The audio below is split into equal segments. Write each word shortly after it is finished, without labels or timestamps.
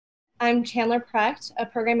I'm Chandler Precht, a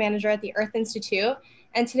program manager at the Earth Institute,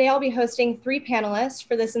 and today I'll be hosting 3 panelists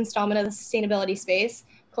for this installment of the sustainability space,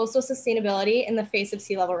 Coastal Sustainability in the Face of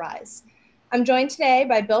Sea Level Rise. I'm joined today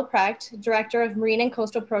by Bill Precht, Director of Marine and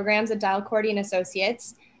Coastal Programs at Cordy and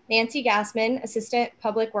Associates, Nancy Gassman, Assistant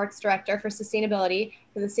Public Works Director for Sustainability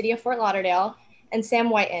for the City of Fort Lauderdale, and Sam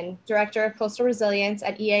Whitin, Director of Coastal Resilience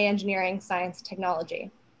at EA Engineering, Science and Technology.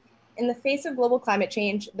 In the face of global climate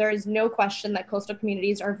change, there is no question that coastal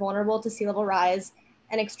communities are vulnerable to sea level rise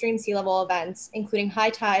and extreme sea level events, including high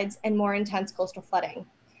tides and more intense coastal flooding.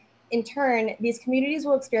 In turn, these communities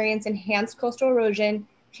will experience enhanced coastal erosion,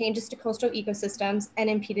 changes to coastal ecosystems, and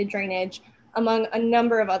impeded drainage, among a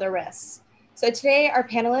number of other risks. So today, our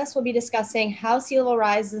panelists will be discussing how sea level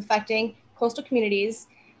rise is affecting coastal communities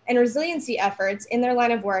and resiliency efforts in their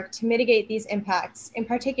line of work to mitigate these impacts. In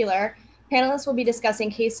particular, panelists will be discussing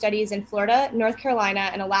case studies in Florida, North Carolina,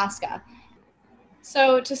 and Alaska.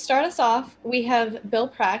 So to start us off, we have Bill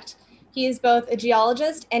Precht. He is both a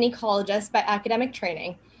geologist and ecologist by academic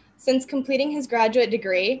training. Since completing his graduate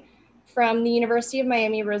degree from the University of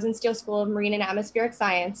Miami Rosenstiel School of Marine and Atmospheric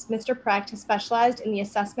Science, Mr. Precht has specialized in the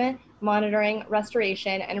assessment, monitoring,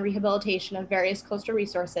 restoration, and rehabilitation of various coastal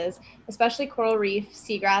resources, especially coral reef,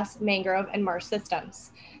 seagrass, mangrove, and marsh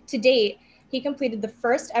systems. To date, he completed the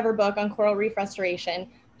first ever book on coral reef restoration,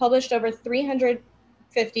 published over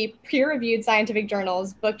 350 peer-reviewed scientific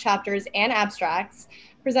journals, book chapters, and abstracts,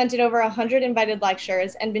 presented over 100 invited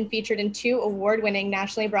lectures, and been featured in 2 award-winning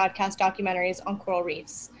nationally broadcast documentaries on coral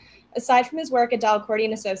reefs. Aside from his work at Cordy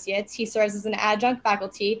and Associates, he serves as an adjunct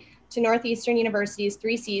faculty to Northeastern University's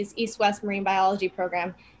 3Cs East-West Marine Biology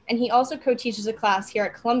program, and he also co-teaches a class here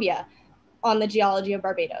at Columbia on the geology of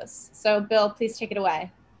Barbados. So Bill, please take it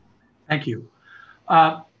away. Thank you.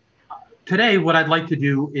 Today, what I'd like to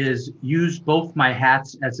do is use both my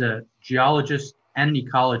hats as a geologist and an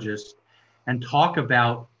ecologist and talk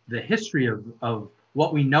about the history of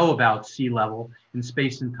what we know about sea level in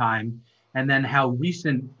space and time, and then how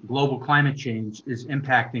recent global climate change is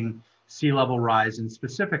impacting sea level rise, and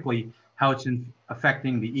specifically how it's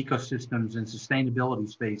affecting the ecosystems and sustainability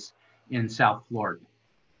space in South Florida.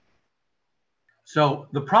 So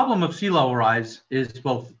the problem of sea level rise is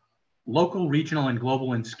both local, regional, and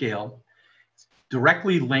global in scale. It's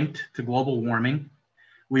directly linked to global warming.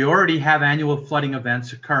 We already have annual flooding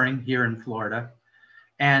events occurring here in Florida,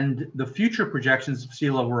 and the future projections of sea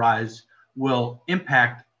level rise will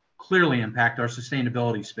clearly impact our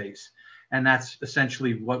sustainability space. And that's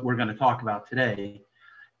essentially what we're going to talk about today.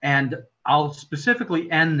 And I'll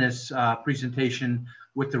specifically end this presentation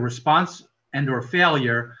with the response and/or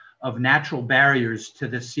failure of natural barriers to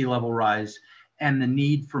this sea level rise and the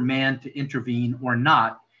need for man to intervene or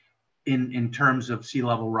not in terms of sea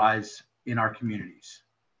level rise in our communities.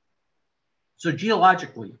 So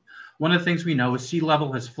geologically, one of the things we know is sea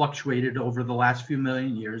level has fluctuated over the last few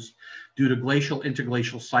million years due to glacial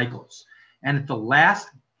interglacial cycles. And at the last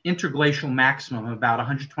interglacial maximum, about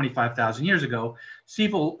 125,000 years ago, sea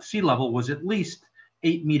level was at least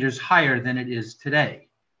 8 meters higher than it is today.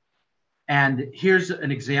 And here's an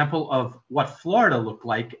example of what Florida looked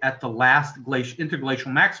like at the last interglacial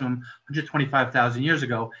maximum 125,000 years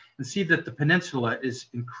ago, and see that the peninsula is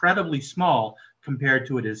incredibly small compared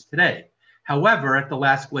to it is today. However, at the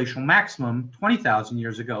last glacial maximum 20,000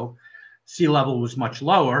 years ago, sea level was much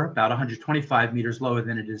lower, about 125 meters lower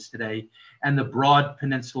than it is today, and the broad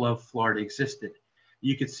peninsula of Florida existed.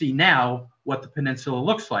 You can see now what the peninsula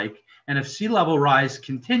looks like, and if sea level rise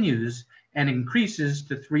continues and increases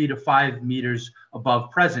to 3 to 5 meters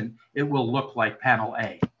above present, it will look like panel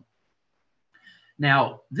A.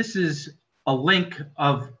 Now, this is a link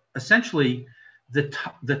of essentially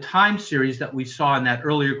the time series that we saw in that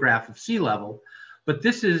earlier graph of sea level, but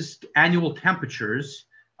this is annual temperatures,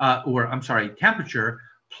 temperature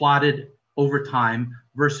plotted over time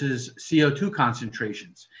versus CO2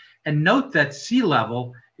 concentrations. And note that sea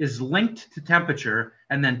level is linked to temperature,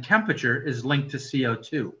 and then temperature is linked to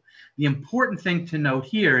CO2. The important thing to note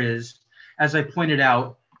here is, as I pointed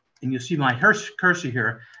out, and you'll see my cursor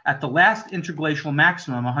here, at the last interglacial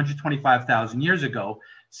maximum 125,000 years ago,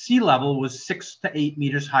 sea level was 6 to 8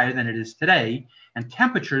 meters higher than it is today, and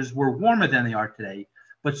temperatures were warmer than they are today,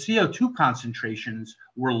 but CO2 concentrations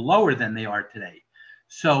were lower than they are today.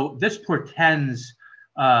 So this portends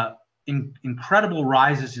incredible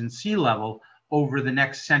rises in sea level over the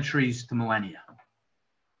next centuries to millennia.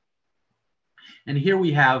 And here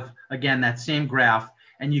we have, again, that same graph,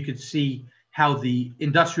 and you can see how the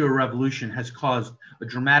Industrial Revolution has caused a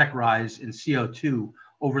dramatic rise in CO2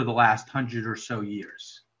 over the last 100 or so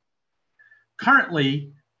years.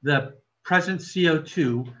 Currently, the present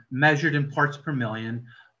CO2 measured in parts per million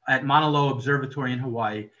at Mauna Loa Observatory in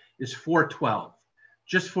Hawaii is 412.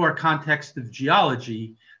 Just for a context of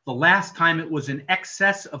geology, the last time it was in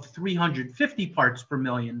excess of 350 parts per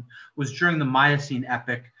million was during the Miocene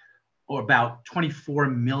epoch, or about 24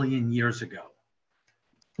 million years ago.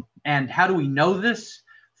 And how do we know this?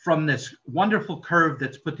 From this wonderful curve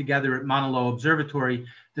that's put together at Mauna Loa Observatory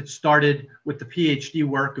that started with the PhD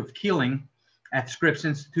work of Keeling at Scripps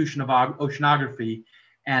Institution of Oceanography.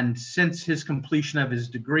 And since his completion of his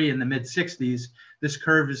degree in the mid-60s, this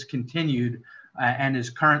curve has continued and is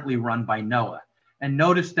currently run by NOAA. And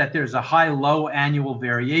notice that there's a high-low annual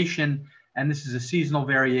variation, and this is a seasonal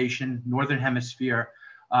variation, Northern Hemisphere,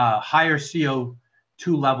 higher CO2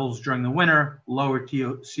 levels during the winter, lower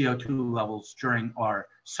CO2 levels during our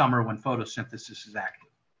summer when photosynthesis is active.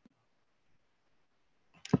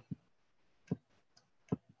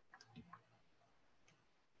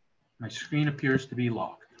 My screen appears to be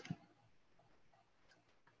locked.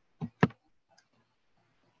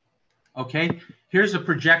 Okay, here's a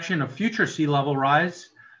projection of future sea level rise.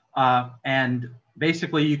 And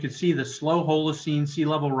basically you can see the slow Holocene sea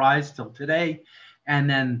level rise till today, and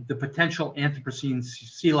then the potential Anthropocene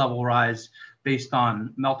sea level rise based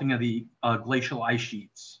on melting of the glacial ice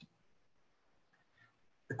sheets.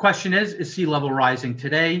 The question is sea level rising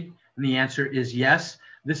today? And the answer is yes.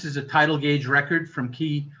 This is a tidal gauge record from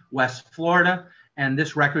Key West, Florida, and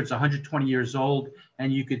this record's 120 years old,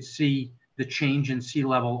 and you could see the change in sea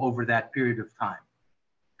level over that period of time.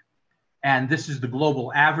 And this is the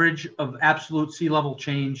global average of absolute sea level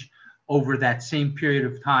change over that same period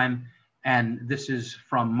of time. And this is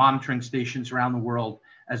from monitoring stations around the world,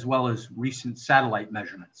 as well as recent satellite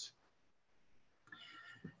measurements.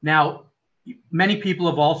 Now, many people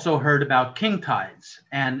have also heard about king tides,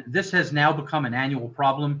 and this has now become an annual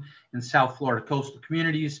problem in South Florida coastal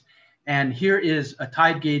communities. And here is a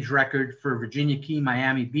tide gauge record for Virginia Key,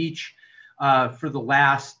 Miami Beach for the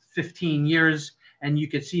last 15 years. And you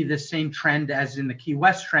can see this same trend as in the Key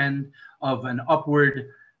West trend of an upward,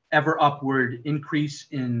 ever upward increase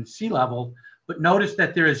in sea level. But notice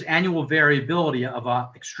that there is annual variability of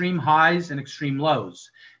extreme highs and extreme lows.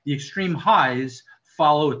 The extreme highs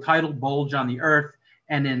follow a tidal bulge on the Earth,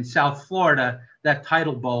 and in South Florida, that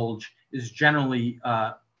tidal bulge is generally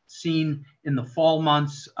seen in the fall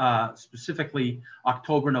months, specifically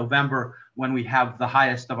October, November, when we have the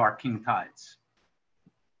highest of our king tides.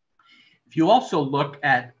 If you also look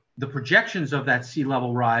at the projections of that sea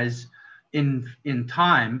level rise in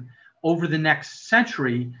time over the next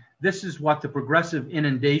century, this is what the progressive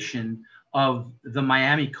inundation of the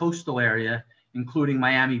Miami coastal area, including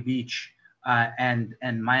Miami Beach and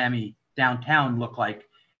Miami downtown, look like.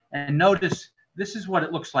 And notice this is what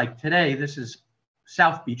it looks like today. This is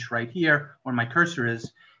South Beach right here where my cursor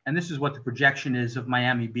is. And this is what the projection is of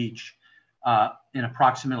Miami Beach in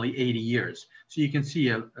approximately 80 years. So you can see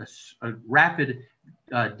a rapid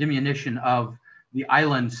diminution of the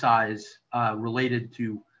island size related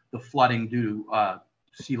to the flooding due to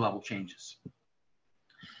sea level changes.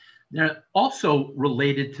 They're also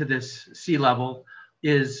related to this sea level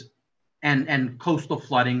is, and coastal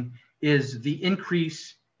flooding, is the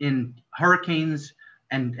increase in hurricanes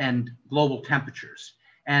and global temperatures.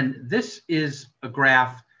 And this is a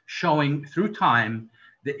graph showing through time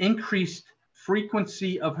the increased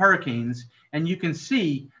frequency of hurricanes. And you can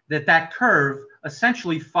see that that curve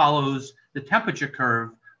essentially follows the temperature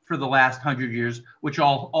curve for the last 100 years, which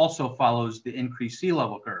also follows the increased sea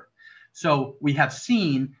level curve. So we have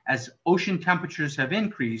seen, as ocean temperatures have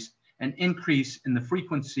increased, an increase in the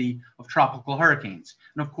frequency of tropical hurricanes.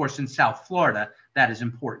 And of course, in South Florida, that is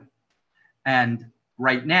important. And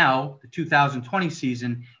right now, the 2020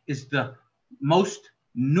 season is the most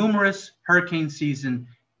numerous hurricane season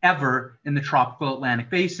ever in the tropical Atlantic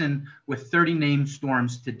basin, with 30 named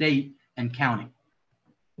storms to date and counting.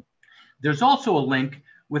 There's also a link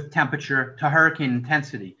with temperature to hurricane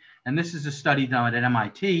intensity. And this is a study done at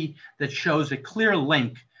MIT that shows a clear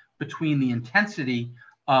link between the intensity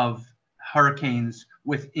of hurricanes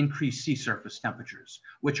with increased sea surface temperatures,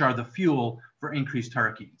 which are the fuel for increased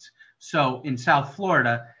hurricanes. So in South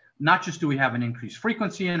Florida, not just do we have an increased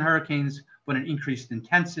frequency in hurricanes, but an increased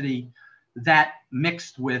intensity that,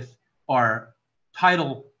 mixed with our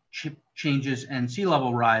tidal changes and sea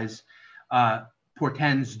level rise,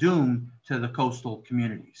 portends doom to the coastal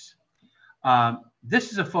communities.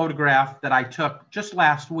 This is a photograph that I took just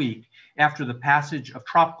last week after the passage of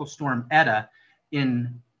Tropical Storm Eta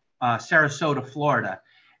in Sarasota, Florida.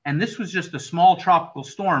 And this was just a small tropical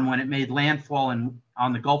storm when it made landfall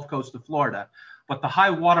on the Gulf Coast of Florida. But the high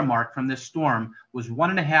watermark from this storm was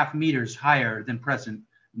 1.5 meters higher than present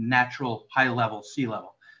natural high level sea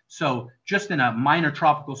level. So just in a minor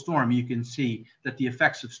tropical storm, you can see that the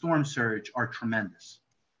effects of storm surge are tremendous.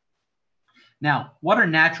 Now, what are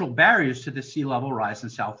natural barriers to the sea level rise in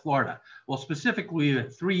South Florida? Well, specifically, we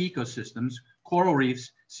have three ecosystems: coral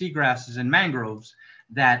reefs, seagrasses, and mangroves,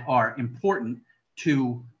 that are important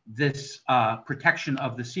to this protection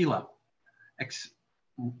of the sea level.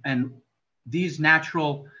 And these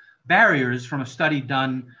natural barriers, from a study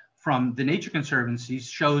done from the Nature Conservancy,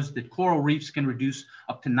 shows that coral reefs can reduce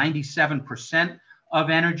up to 97%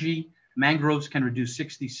 of energy. Mangroves can reduce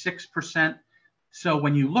 66%. So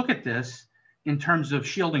when you look at this in terms of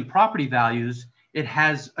shielding property values, it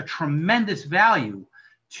has a tremendous value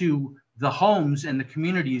to the homes and the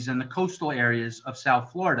communities and the coastal areas of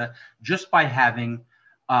South Florida, just by having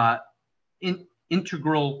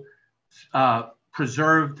integral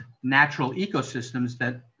preserved natural ecosystems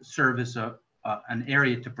that serve as an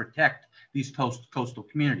area to protect these coastal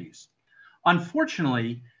communities.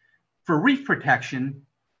 Unfortunately, for reef protection,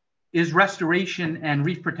 is restoration and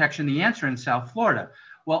reef protection the answer in South Florida?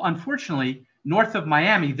 Well, unfortunately, north of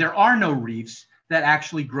Miami, there are no reefs that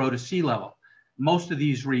actually grow to sea level. Most of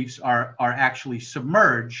these reefs are actually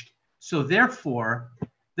submerged. So therefore,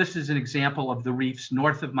 this is an example of the reefs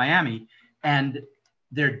north of Miami, and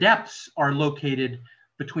their depths are located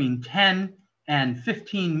between 10 and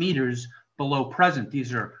 15 meters below present.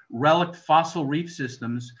 These are relic fossil reef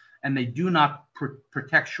systems, and they do not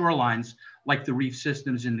protect shorelines like the reef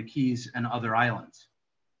systems in the Keys and other islands.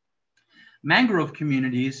 Mangrove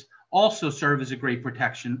communities also serve as a great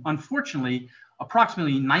protection. Unfortunately,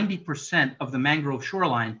 approximately 90% of the mangrove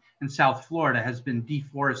shoreline in South Florida has been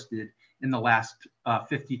deforested in the last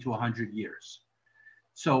 50 to 100 years.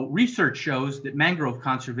 So research shows that mangrove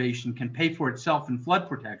conservation can pay for itself in flood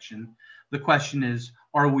protection. The question is,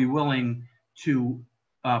 are we willing to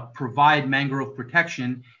provide mangrove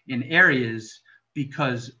protection in areas,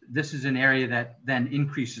 because this is an area that then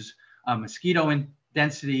increases mosquito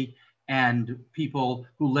density, and people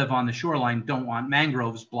who live on the shoreline don't want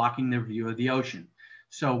mangroves blocking their view of the ocean.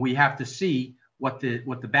 So we have to see what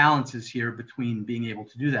the balance is here between being able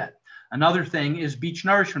to do that. Another thing is beach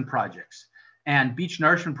nourishment projects. And beach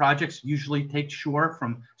nourishment projects usually take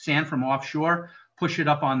sand from offshore, push it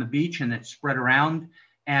up on the beach, and it's spread around.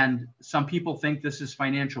 And some people think this is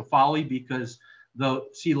financial folly because the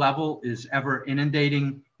sea level is ever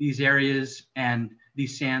inundating these areas and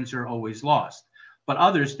these sands are always lost. But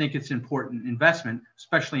others think it's important investment,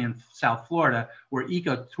 especially in South Florida, where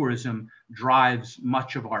ecotourism drives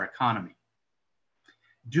much of our economy.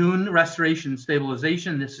 Dune restoration and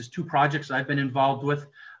stabilization. This is two projects I've been involved with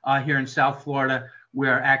here in South Florida,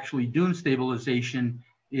 where actually dune stabilization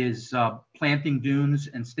is planting dunes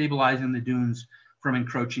and stabilizing the dunes from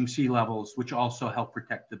encroaching sea levels, which also help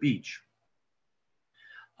protect the beach.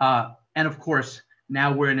 And of course,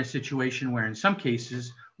 now we're in a situation where in some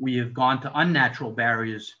cases, we have gone to unnatural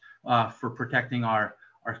barriers for protecting our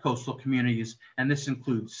coastal communities. And this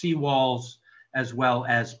includes seawalls, as well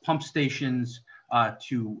as pump stations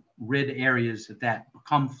to rid areas that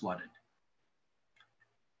become flooded.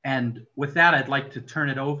 And with that, I'd like to turn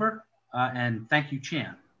it over and thank you,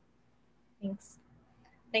 Chan. Thanks.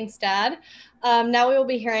 Thanks, Dad. Now we will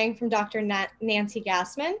be hearing from Dr. Nancy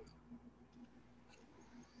Gassman.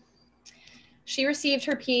 She received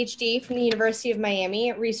her PhD from the University of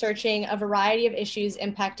Miami, researching a variety of issues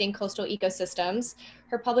impacting coastal ecosystems.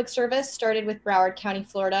 Her public service started with Broward County,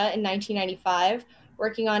 Florida in 1995,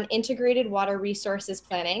 working on integrated water resources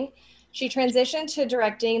planning. She transitioned to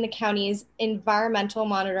directing the county's environmental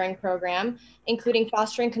monitoring program, including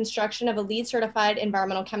fostering construction of a LEED certified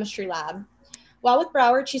environmental chemistry lab. While with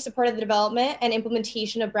Broward, she supported the development and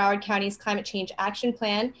implementation of Broward County's Climate Change Action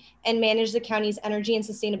Plan and managed the county's energy and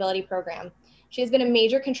sustainability program. She has been a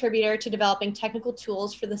major contributor to developing technical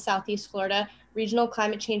tools for the Southeast Florida Regional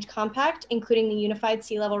Climate Change Compact, including the Unified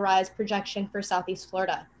Sea Level Rise projection for Southeast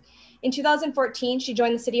Florida. In 2014, she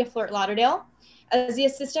joined the city of Fort Lauderdale. As the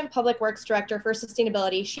Assistant Public Works Director for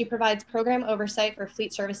Sustainability, she provides program oversight for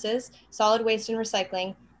fleet services, solid waste and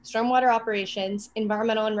recycling, stormwater operations,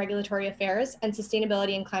 environmental and regulatory affairs, and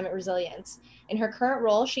sustainability and climate resilience. In her current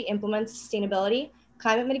role, she implements sustainability,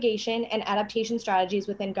 climate mitigation, and adaptation strategies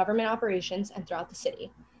within government operations and throughout the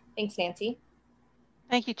city. Thanks, Nancy.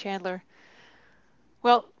 Thank you, Chandler.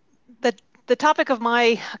 Well, the topic of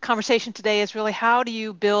my conversation today is really how do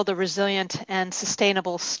you build a resilient and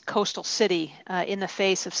sustainable coastal city in the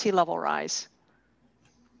face of sea level rise?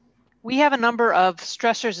 We have a number of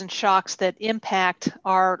stressors and shocks that impact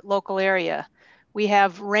our local area. We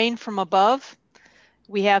have rain from above.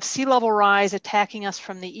 We have sea level rise attacking us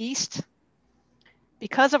from the east.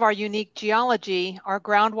 Because of our unique geology, our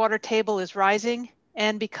groundwater table is rising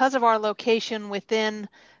And because of our location within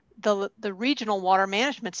the regional water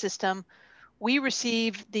management system, we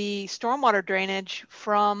receive the stormwater drainage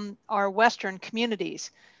from our western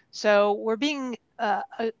communities. So we're being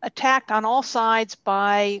attacked on all sides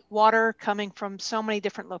by water coming from so many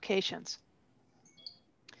different locations.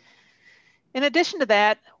 In addition to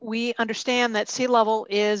that, we understand that sea level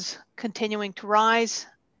is continuing to rise.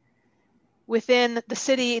 Within the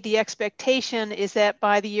city, the expectation is that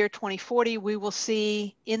by the year 2040, we will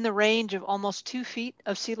see in the range of almost 2 feet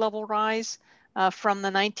of sea level rise from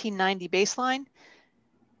the 1990 baseline.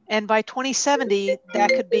 And by 2070, that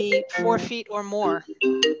could be 4 feet or more.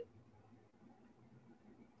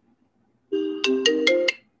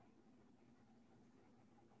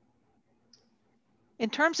 In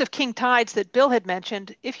terms of king tides that Bill had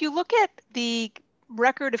mentioned, if you look at the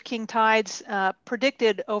record of king tides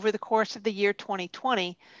predicted over the course of the year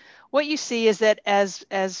 2020, what you see is that as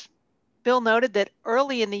Bill noted, that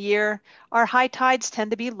early in the year, our high tides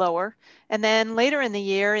tend to be lower. And then later in the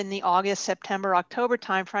year, in the August, September, October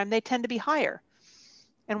timeframe, they tend to be higher.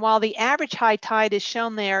 And while the average high tide is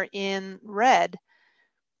shown there in red,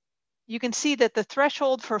 you can see that the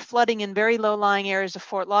threshold for flooding in very low-lying areas of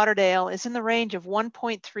Fort Lauderdale is in the range of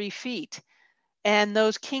 1.3 feet. And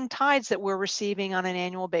those king tides that we're receiving on an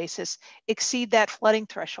annual basis exceed that flooding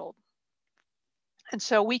threshold. And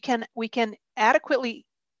so we can adequately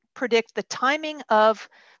predict the timing of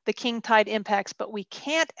the king tide impacts, but we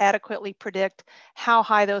can't adequately predict how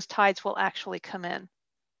high those tides will actually come in.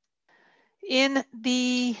 In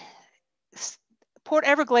the Port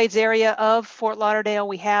Everglades area of Fort Lauderdale,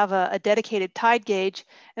 we have a dedicated tide gauge.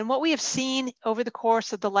 And what we have seen over the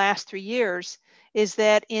course of the last 3 years is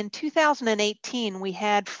that in 2018, we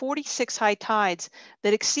had 46 high tides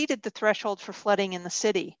that exceeded the threshold for flooding in the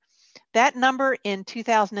city. That number in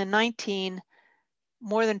 2019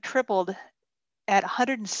 more than tripled at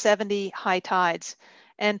 170 high tides.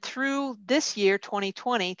 And through this year,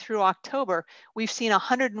 2020, through October, we've seen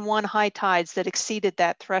 101 high tides that exceeded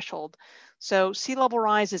that threshold. So sea level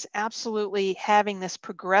rise is absolutely having this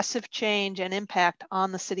progressive change and impact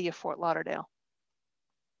on the city of Fort Lauderdale.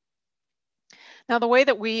 Now, the way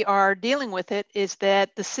that we are dealing with it is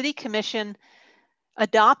that the City Commission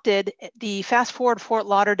adopted the Fast Forward Fort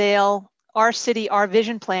Lauderdale, Our City, Our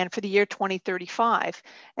Vision plan for the year 2035.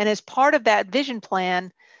 And as part of that vision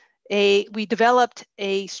plan, we developed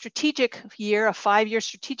a strategic year, a 5-year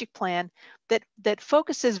strategic plan that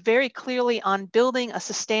focuses very clearly on building a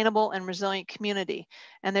sustainable and resilient community.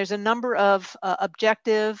 And there's a number of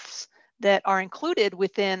objectives that are included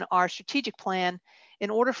within our strategic plan in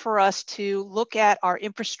order for us to look at our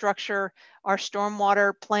infrastructure, our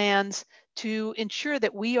stormwater plans, to ensure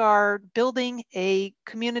that we are building a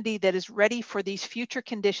community that is ready for these future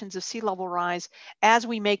conditions of sea level rise as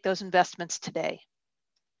we make those investments today.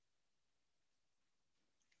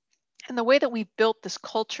 And the way that we've built this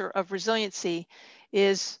culture of resiliency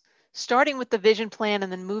is starting with the vision plan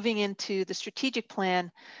and then moving into the strategic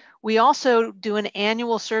plan. We also do an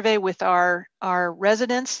annual survey with our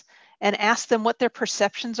residents and ask them what their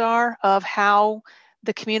perceptions are of how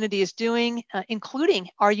the community is doing, including,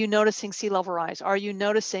 are you noticing sea level rise? Are you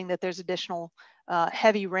noticing that there's additional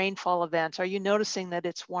heavy rainfall events? Are you noticing that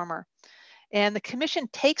it's warmer? And the commission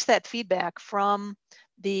takes that feedback from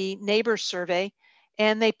the neighbors survey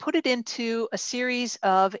and they put it into a series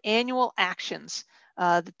of annual actions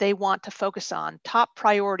that they want to focus on, top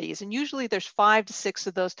priorities. And usually there's 5 to 6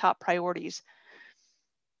 of those top priorities.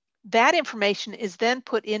 That information is then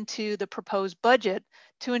put into the proposed budget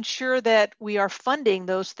to ensure that we are funding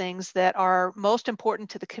those things that are most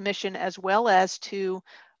important to the commission as well as to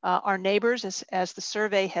our neighbors as the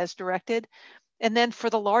survey has directed. And then for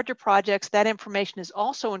the larger projects, that information is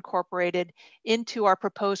also incorporated into our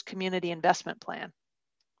proposed community investment plan.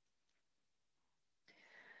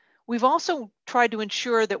 We've also tried to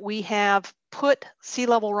ensure that we have put sea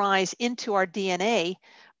level rise into our DNA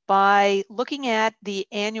by looking at the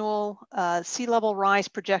annual sea level rise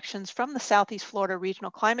projections from the Southeast Florida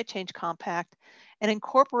Regional Climate Change Compact and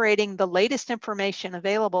incorporating the latest information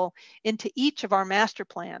available into each of our master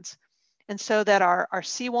plans. And so that our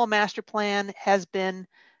seawall master plan has been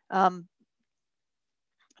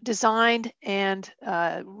designed and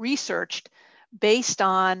researched based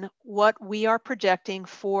on what we are projecting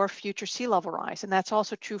for future sea level rise. And that's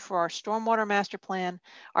also true for our stormwater master plan,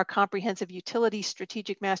 our comprehensive utility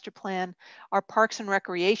strategic master plan, our parks and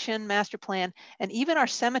recreation master plan, and even our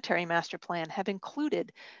cemetery master plan have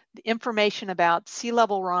included the information about sea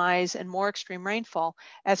level rise and more extreme rainfall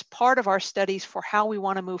as part of our studies for how we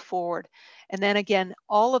want to move forward. And then again,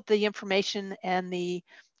 all of the information and the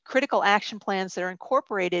critical action plans that are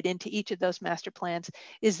incorporated into each of those master plans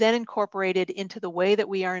is then incorporated into the way that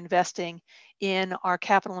we are investing in our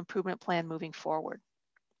capital improvement plan moving forward.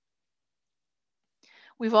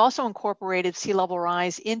 We've also incorporated sea level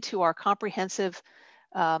rise into our comprehensive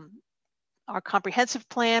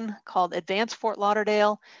plan called Advanced Fort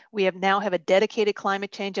Lauderdale. We now have a dedicated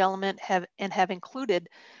climate change element and have included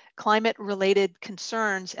climate-related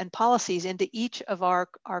concerns and policies into each of our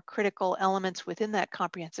critical elements within that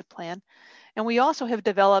comprehensive plan. And we also have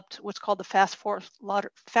developed what's called the Fast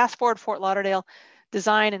Forward Fort Lauderdale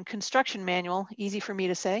Design and Construction Manual, easy for me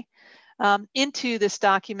to say, into this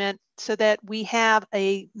document so that we have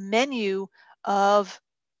a menu of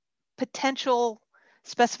potential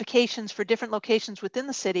specifications for different locations within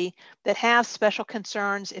the city that have special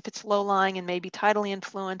concerns if it's low-lying and maybe tidally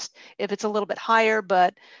influenced, if it's a little bit higher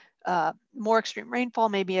but more extreme rainfall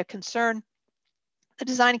may be a concern. The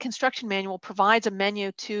Design and Construction Manual provides a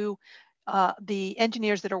menu to the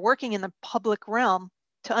engineers that are working in the public realm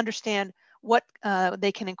to understand what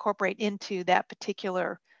they can incorporate into that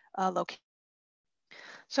particular location.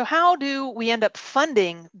 So how do we end up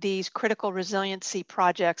funding these critical resiliency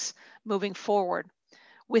projects moving forward?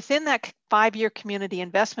 Within that 5-year community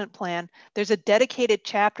investment plan, there's a dedicated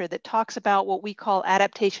chapter that talks about what we call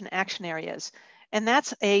adaptation action areas. And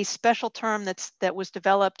that's a special term that was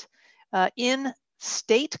developed in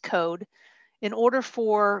state code in order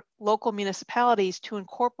for local municipalities to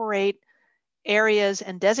incorporate areas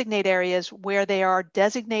and designate areas where they are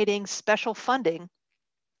designating special funding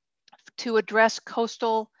to address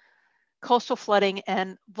coastal flooding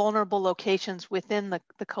and vulnerable locations within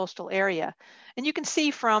the coastal area. And you can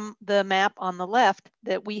see from the map on the left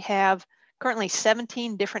that we have currently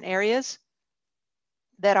 17 different areas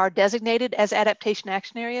that are designated as adaptation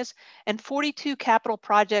action areas and 42 capital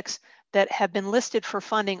projects that have been listed for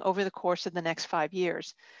funding over the course of the next 5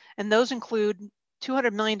 years. And those include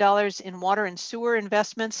 $200 million in water and sewer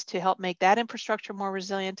investments to help make that infrastructure more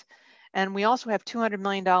resilient. And we also have $200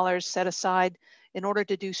 million set aside in order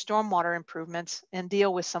to do stormwater improvements and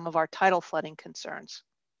deal with some of our tidal flooding concerns.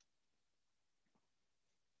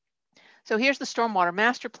 So here's the stormwater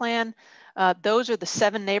master plan. Those are the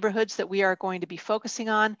 7 neighborhoods that we are going to be focusing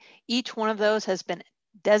on. Each one of those has been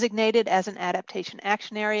designated as an adaptation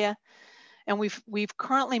action area. And we've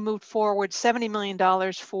currently moved forward $70 million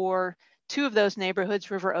for 2 of those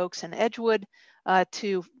neighborhoods, River Oaks and Edgewood,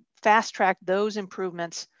 to fast track those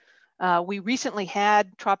improvements. We recently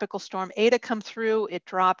had Tropical Storm Eta come through. It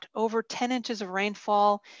dropped over 10 inches of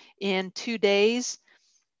rainfall in 2 days,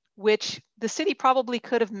 which the city probably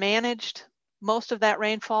could have managed most of that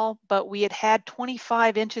rainfall, but we had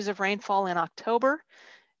 25 inches of rainfall in October.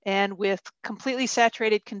 And with completely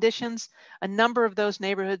saturated conditions, a number of those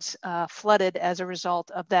neighborhoods flooded as a result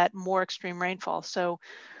of that more extreme rainfall. So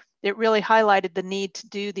it really highlighted the need to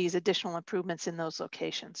do these additional improvements in those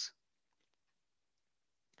locations.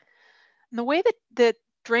 And the way that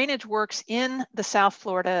drainage works in the South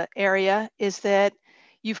Florida area is that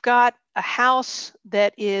you've got a house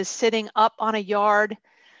that is sitting up on a yard.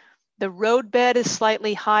 The road bed is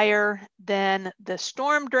slightly higher than the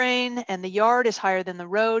storm drain, and the yard is higher than the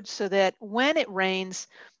road, so that when it rains,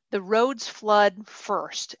 the roads flood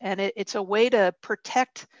first. And it's a way to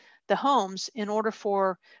protect the homes in order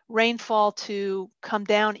for rainfall to come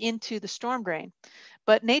down into the storm drain.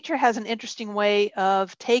 But nature has an interesting way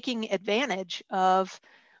of taking advantage of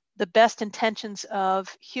the best intentions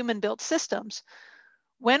of human-built systems.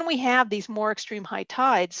 When we have these more extreme high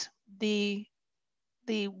tides, the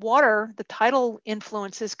water, the tidal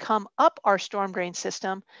influences come up our storm drain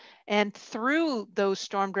system and through those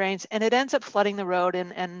storm drains, and it ends up flooding the road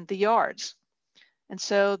and the yards. And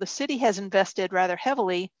so the city has invested rather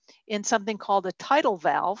heavily in something called a tidal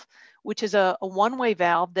valve, which is a one-way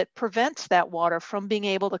valve that prevents that water from being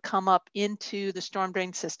able to come up into the storm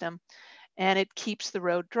drain system, and it keeps the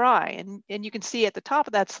road dry. And you can see at the top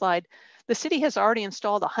of that slide, the city has already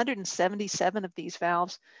installed 177 of these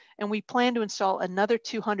valves, and we plan to install another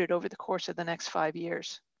 200 over the course of the next 5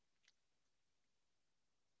 years.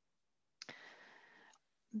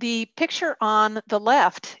 The picture on the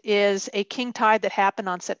left is a king tide that happened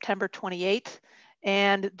on September 28th,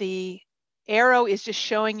 and the arrow is just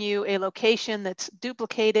showing you a location that's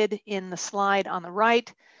duplicated in the slide on the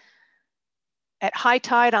right. At high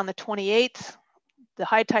tide on the 28th, the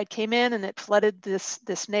high tide came in and it flooded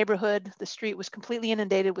this neighborhood. The street was completely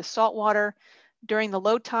inundated with salt water. During the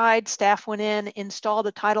low tide, staff went in, installed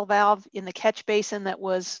a tidal valve in the catch basin that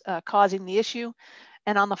was causing the issue.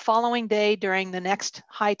 And on the following day, during the next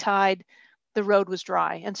high tide, the road was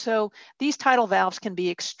dry. And so these tidal valves can be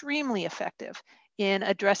extremely effective in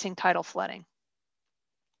addressing tidal flooding.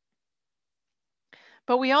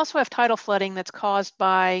 But we also have tidal flooding that's caused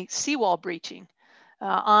by seawall breaching.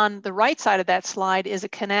 On the right side of that slide is a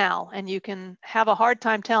canal, and you can have a hard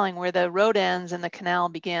time telling where the road ends and the canal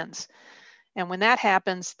begins. And when that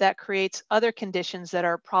happens, that creates other conditions that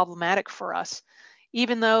are problematic for us.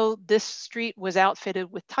 Even though this street was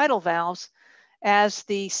outfitted with tidal valves, as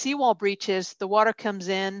the seawall breaches, the water comes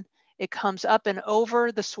in, it comes up and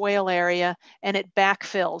over the swale area, and it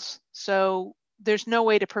backfills. So there's no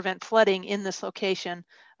way to prevent flooding in this location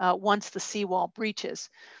once the seawall breaches.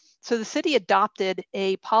 So the city adopted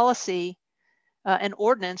a policy, an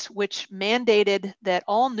ordinance, which mandated that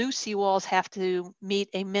all new seawalls have to meet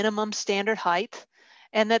a minimum standard height,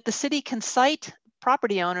 and that the city can cite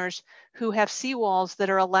property owners who have seawalls that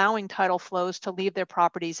are allowing tidal flows to leave their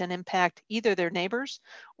properties and impact either their neighbors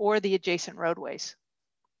or the adjacent roadways.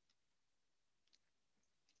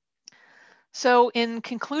 So in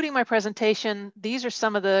concluding my presentation, these are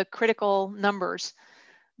some of the critical numbers.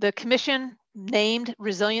 The Commission named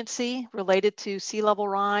resiliency related to sea level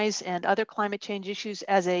rise and other climate change issues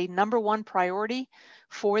as a #1 priority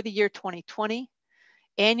for the year 2020.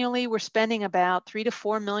 Annually, we're spending about $3 to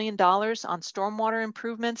 $4 million on stormwater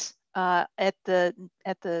improvements at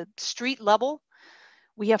the street level.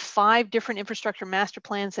 We have 5 different infrastructure master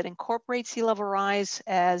plans that incorporate sea level rise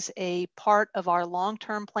as a part of our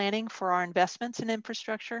long-term planning for our investments in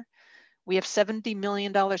infrastructure. We have $70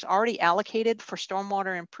 million already allocated for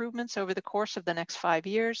stormwater improvements over the course of the next 5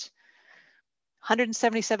 years,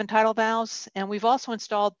 177 tidal valves, and we've also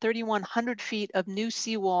installed 3,100 feet of new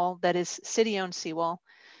seawall that is city-owned seawall.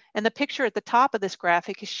 And the picture at the top of this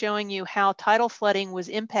graphic is showing you how tidal flooding was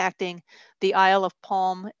impacting the Isle of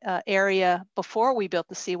Palm area before we built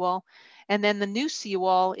the seawall. And then the new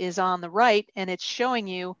seawall is on the right, and it's showing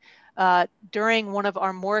you during one of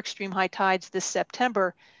our more extreme high tides this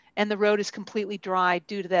September, and the road is completely dry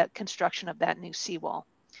due to that construction of that new seawall.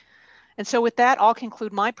 And so with that, I'll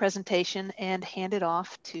conclude my presentation and hand it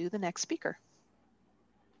off to the next speaker.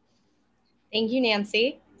 Thank you,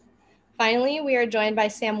 Nancy. Finally, we are joined by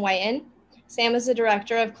Sam Whitin. Sam is the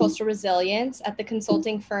Director of Coastal Resilience at the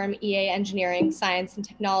consulting firm EA Engineering, Science and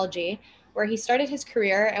Technology, where he started his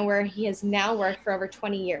career and where he has now worked for over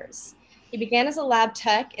 20 years. He began as a lab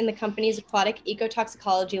tech in the company's aquatic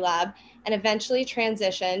ecotoxicology lab and eventually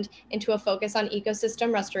transitioned into a focus on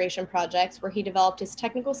ecosystem restoration projects, where he developed his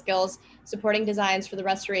technical skills supporting designs for the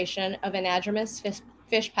restoration of anadromous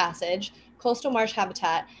fish passage, coastal marsh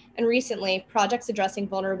habitat, and recently, projects addressing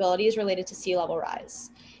vulnerabilities related to sea level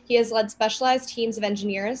rise. He has led specialized teams of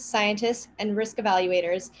engineers, scientists, and risk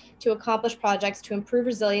evaluators to accomplish projects to improve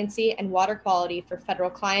resiliency and water quality for federal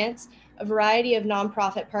clients, a variety of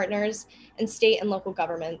nonprofit partners, and state and local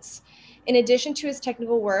governments. In addition to his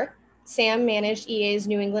technical work, Sam managed EA's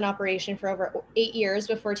New England operation for over 8 years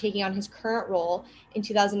before taking on his current role in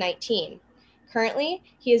 2019. Currently,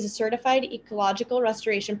 he is a certified ecological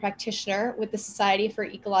restoration practitioner with the Society for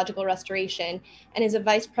Ecological Restoration and is a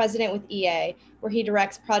vice president with EA, where he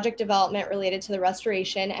directs project development related to the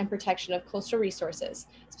restoration and protection of coastal resources,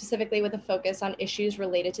 specifically with a focus on issues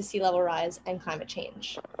related to sea level rise and climate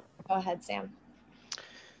change. Go ahead, Sam.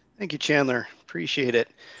 Thank you, Chandler. Appreciate it.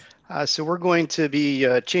 So we're going to be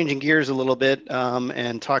changing gears a little bit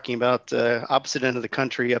and talking about the opposite end of the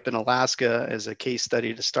country up in Alaska as a case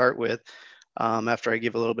study to start with. After I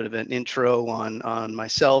give a little bit of an intro on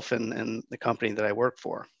myself and the company that I work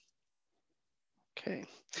for. Okay,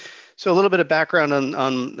 so a little bit of background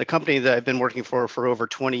on the company that I've been working for over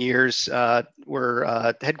 20 years. We're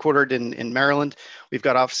headquartered in Maryland. We've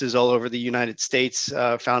got offices all over the United States,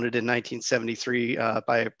 founded in 1973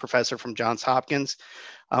 by a professor from Johns Hopkins.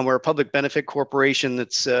 We're a public benefit corporation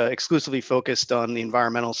that's exclusively focused on the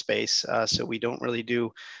environmental space. So we don't really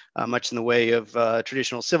do much in the way of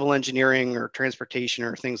traditional civil engineering or transportation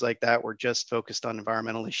or things like that. We're just focused on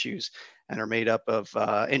environmental issues and are made up of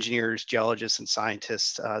engineers, geologists, and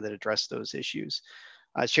scientists that address those issues.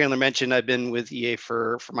 As Chandler mentioned, I've been with EA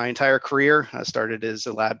for my entire career. I started as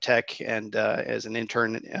a lab tech and as an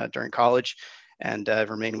intern during college, and I've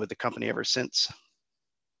remained with the company ever since.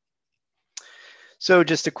 So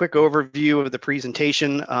just a quick overview of the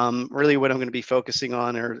presentation. Really what I'm going to be focusing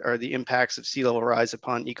on are the impacts of sea level rise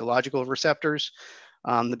upon ecological receptors.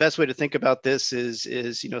 The best way to think about this is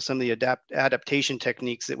some of the adaptation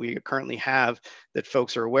techniques that we currently have that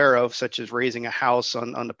folks are aware of, such as raising a house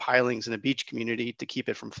on the pilings in a beach community to keep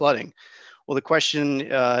it from flooding. Well, the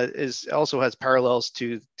question also has parallels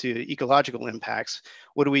to ecological impacts.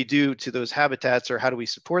 What do we do to those habitats, or how do we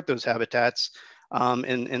support those habitats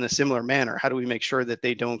in a similar manner? How do we make sure that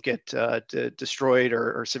they don't get destroyed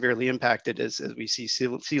or severely impacted as we see sea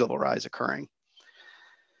level rise occurring?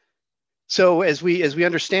 So as we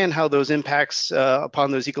understand how those impacts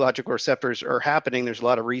upon those ecological receptors are happening, there's a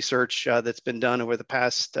lot of research that's been done over the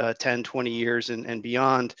past 10, 20 years and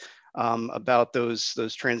beyond about those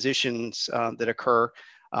transitions that occur.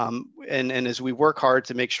 And as we work hard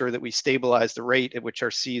to make sure that we stabilize the rate at which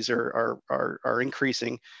our Cs are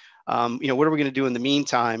increasing, what are we going to do in the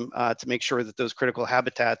meantime to make sure that those critical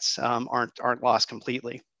habitats aren't lost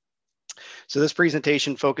completely? So this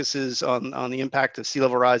presentation focuses on the impact of sea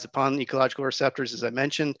level rise upon ecological receptors, as I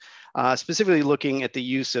mentioned, specifically looking at the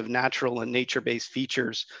use of natural and nature-based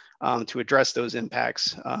features to address those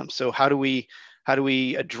impacts. So how do we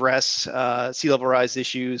address sea level rise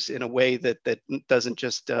issues in a way that doesn't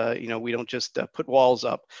just we don't just put walls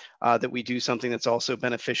up, that we do something that's also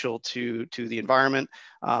beneficial to the environment,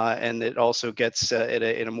 and that also gets at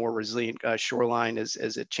a more resilient shoreline as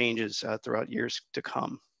it changes throughout years to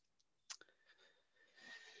come.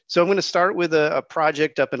 So I'm going to start with a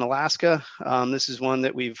project up in Alaska. This is one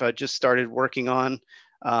that we've just started working on,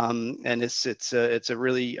 and it's a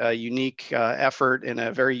really unique effort in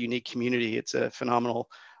a very unique community. It's a phenomenal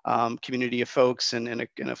community of folks and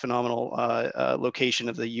a phenomenal location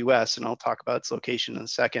of the U.S., and I'll talk about its location in a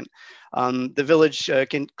second. The village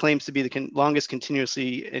claims to be the longest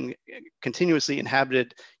continuously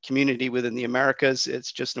inhabited community within the Americas.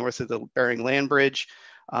 It's just north of the Bering Land Bridge.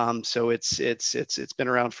 So it's been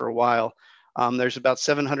around for a while. There's about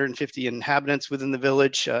 750 inhabitants within the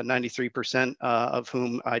village, 93% of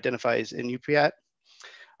whom identify as Inupiat.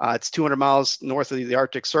 It's 200 miles north of the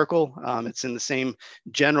Arctic Circle. It's in the same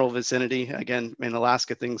general vicinity. Again, in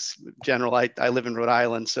Alaska, things general. I live in Rhode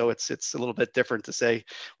Island, so it's a little bit different to say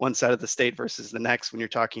one side of the state versus the next when you're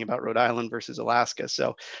talking about Rhode Island versus Alaska.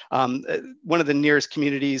 So one of the nearest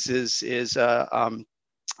communities is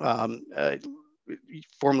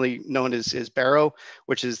formerly known as Barrow,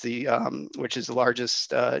 which is the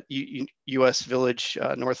largest U.S. village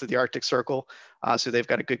north of the Arctic Circle. So they've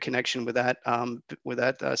got a good connection with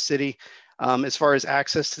that city. As far as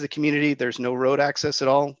access to the community, there's no road access at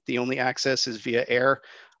all. The only access is via air.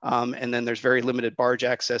 And then there's very limited barge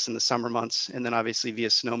access in the summer months, and then obviously via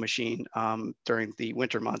snow machine during the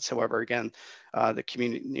winter months. However, again, the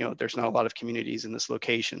community, there's not a lot of communities in this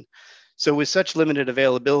location. So with such limited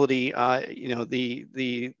availability,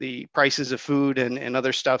 the prices of food and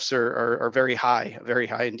other stuffs are very high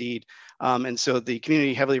indeed. And so the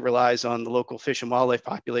community heavily relies on the local fish and wildlife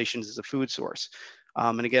populations as a food source.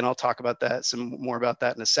 And again, I'll talk about that, some more about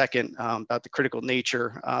that in a second, about the critical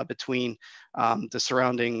nature between the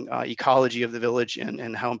surrounding ecology of the village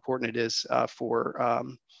and how important it is for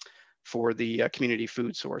the community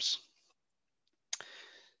food source.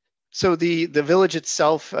 So the village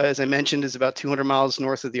itself, as I mentioned, is about 200 miles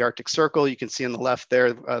north of the Arctic Circle. You can see on the left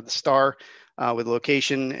there the star with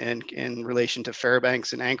location and in relation to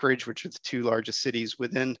Fairbanks and Anchorage, which are the two largest cities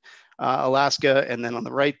within Alaska. And then on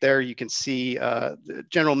the right there, you can see the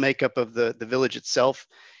general makeup of the village itself.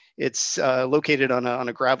 It's located on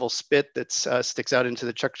a gravel spit that sticks out into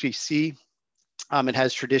the Chukchi Sea. It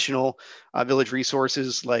has traditional village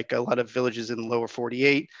resources like a lot of villages in the lower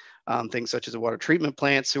 48. Things such as a water treatment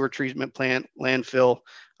plant, sewer treatment plant, landfill.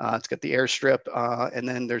 It's got the airstrip, and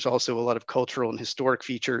then there's also a lot of cultural and historic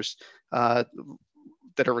features that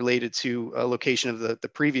are related to a location of the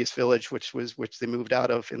previous village, which they moved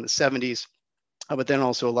out of in the 70s. But then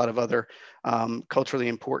also a lot of other culturally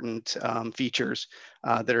important features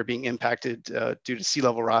that are being impacted due to sea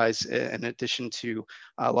level rise, in addition to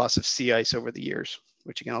loss of sea ice over the years,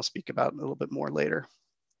 which again I'll speak about a little bit more later.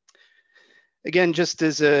 Again, just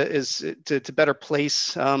as to better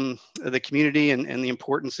place the community and the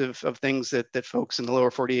importance of things that folks in the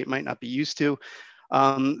lower 48 might not be used to.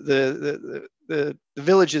 The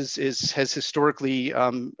village has historically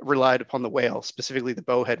relied upon the whale, specifically the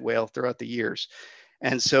bowhead whale, throughout the years.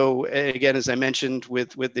 And so again, as I mentioned,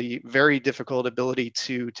 with the very difficult ability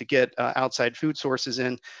to get outside food sources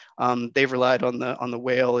in, they've relied on the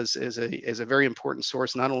whale as a very important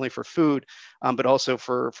source, not only for food, but also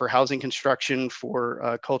for housing construction,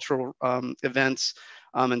 for cultural events.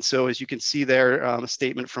 And so as you can see there, a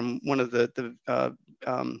statement from one of the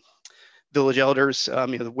village elders,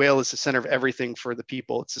 the whale is the center of everything for the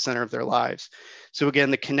people. It's the center of their lives. So again,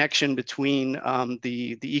 the connection between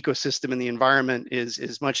the ecosystem and the environment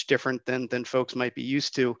is much different than folks might be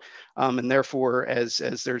used to. And therefore, as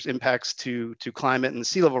there's impacts to climate and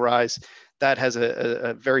sea level rise, that has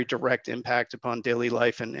a very direct impact upon daily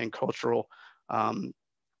life and cultural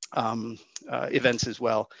events as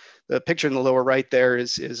well. The picture in the lower right there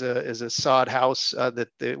is a sod house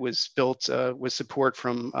that was built with support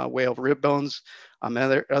from whale rib bones and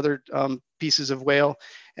other pieces of whale.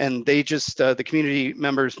 And they just, the community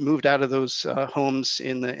members moved out of those homes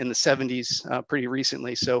in the 70s pretty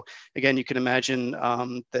recently. So again, you can imagine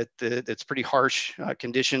that it's pretty harsh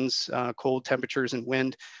conditions, cold temperatures and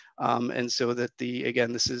wind. And so that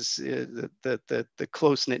again, this is the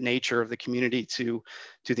close-knit nature of the community to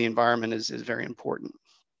the environment is very important.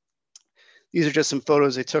 These are just some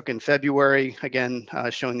photos I took in February, again,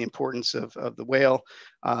 showing the importance of the whale.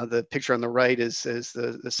 The picture on the right is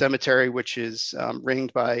the cemetery, which is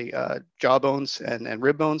ringed by jaw bones and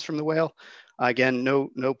rib bones from the whale. Again,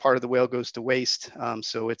 no part of the whale goes to waste,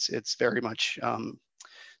 so it's very much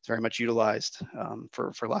utilized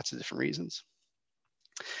for lots of different reasons.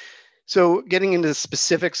 So getting into the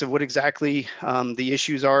specifics of what exactly the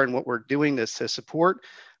issues are and what we're doing to support.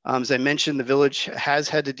 As I mentioned, the village has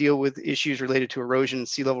had to deal with issues related to erosion and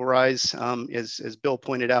sea level rise. As Bill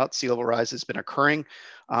pointed out, sea level rise has been occurring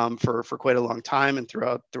for quite a long time and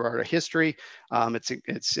throughout our history.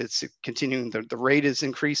 It's continuing. The rate is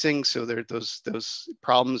increasing, so those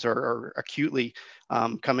problems are acutely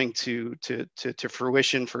coming to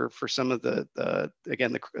fruition for some of the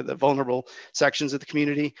vulnerable sections of the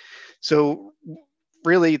community. So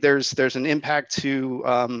really, there's an impact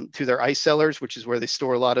to their ice cellars, which is where they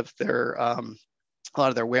store a lot of their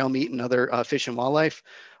whale meat and other fish and wildlife.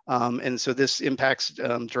 And so this impacts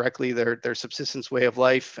directly their subsistence way of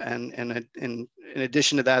life. And in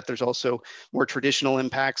addition to that, there's also more traditional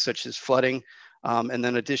impacts such as flooding, and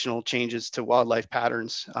then additional changes to wildlife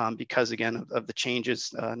patterns because, again, of the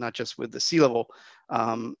changes, not just with the sea level,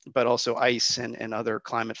 but also ice and other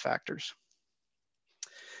climate factors.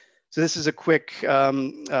 So this is a quick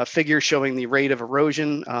figure showing the rate of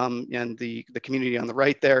erosion and the community on the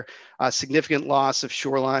right there. Significant loss of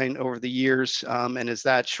shoreline over the years, and as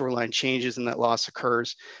that shoreline changes and that loss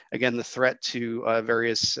occurs, again, the threat to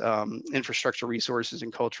various infrastructure resources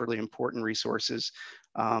and culturally important resources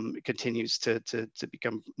continues to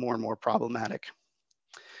become more and more problematic.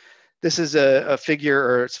 This is a figure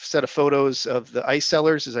or a set of photos of the ice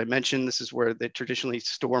cellars. As I mentioned, this is where they traditionally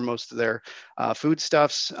store most of their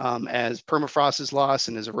foodstuffs. As permafrost is lost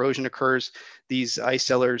and as erosion occurs, these ice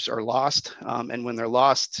cellars are lost. And when they're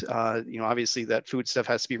lost, obviously that foodstuff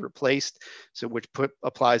has to be replaced, so which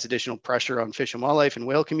applies additional pressure on fish and wildlife and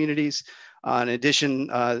whale communities. In addition,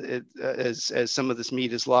 as some of this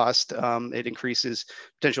meat is lost, it increases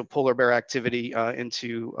potential polar bear activity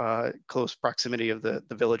into close proximity of the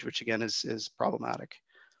village, which again is problematic.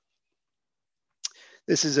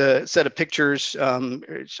 This is a set of pictures on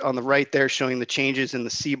the right there showing the changes in the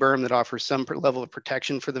sea berm that offers some level of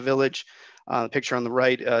protection for the village. The picture on the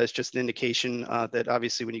right is just an indication that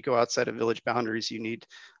obviously when you go outside of village boundaries, you need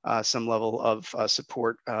some level of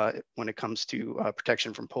support when it comes to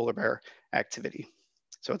protection from polar bear activity.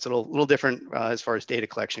 So it's a little different as far as data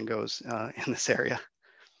collection goes in this area.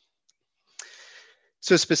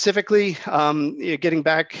 So specifically, getting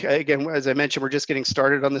back, again, as I mentioned, we're just getting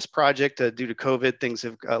started on this project due to COVID. Things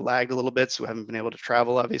have lagged a little bit, so we haven't been able to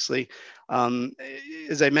travel, obviously.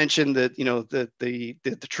 As I mentioned,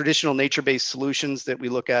 the traditional nature-based solutions that we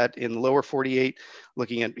look at in the lower 48,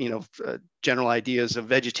 looking at general ideas of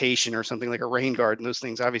vegetation or something like a rain garden, those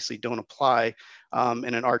things obviously don't apply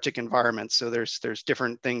in an Arctic environment. So there's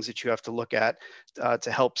different things that you have to look at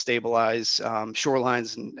to help stabilize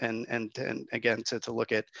shorelines and again to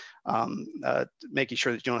look at making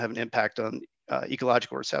sure that you don't have an impact on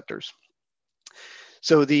ecological receptors.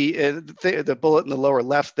 So the bullet in the lower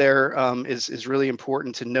left there is really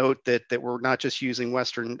important to note that we're not just using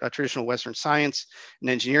traditional Western science and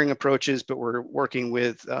engineering approaches, but we're working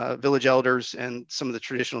with village elders and some of the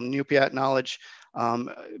traditional Inupiat knowledge.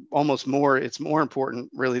 It's more important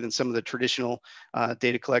really than some of the traditional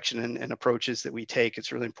data collection and approaches that we take.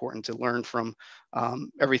 It's really important to learn from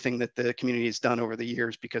everything that the community has done over the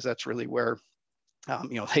years, because that's really where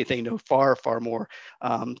they know far more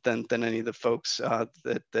than any of the folks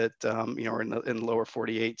that are in the lower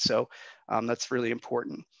 48. So that's really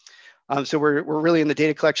important. So we're really in the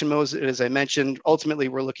data collection mode, as I mentioned. Ultimately,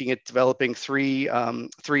 we're looking at developing three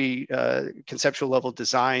conceptual level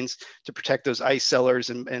designs to protect those ice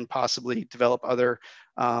cellars and possibly develop other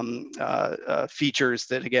features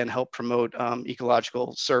that again help promote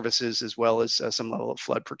ecological services as well as some level of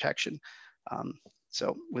flood protection.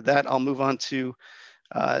 So with that, I'll move on to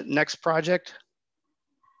next project.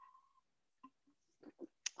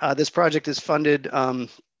 This project is funded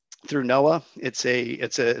through NOAA. It's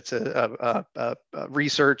a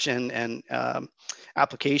research and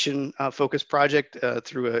application focused project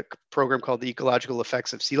through a program called the Ecological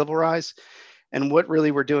Effects of Sea Level Rise. And what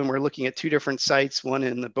really we're doing, we're looking at two different sites, one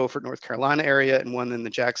in the Beaufort, North Carolina area and one in the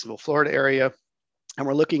Jacksonville, Florida area. And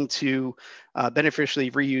we're looking to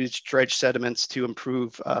beneficially reuse dredge sediments to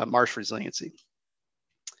improve marsh resiliency.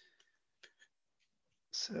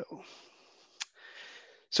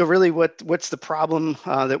 So really what's the problem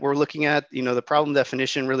that we're looking at? You know, the problem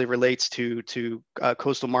definition really relates to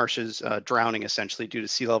coastal marshes drowning essentially due to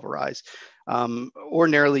sea level rise.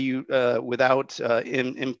 Ordinarily, without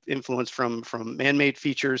influence from man-made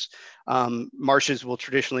features, marshes will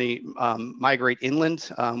traditionally migrate inland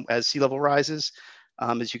as sea level rises.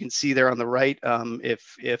 As you can see there on the right,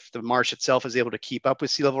 if the marsh itself is able to keep up with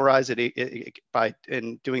sea level rise, by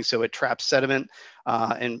in doing so, it traps sediment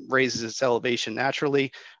and raises its elevation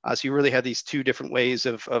naturally. So you really have these two different ways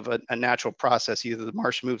of a natural process. Either the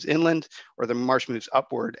marsh moves inland or the marsh moves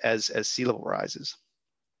upward as sea level rises.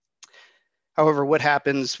 However, what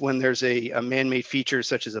happens when there's a man-made feature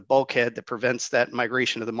such as a bulkhead that prevents that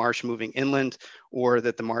migration of the marsh moving inland, or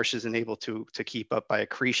that the marsh isn't able to keep up by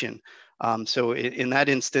accretion? So in that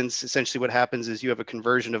instance, essentially what happens is you have a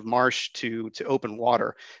conversion of marsh to open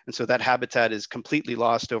water. And so that habitat is completely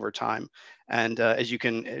lost over time. And as you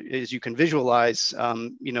can visualize,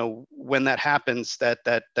 you know, when that happens,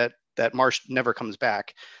 that marsh never comes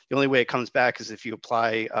back. The only way it comes back is if you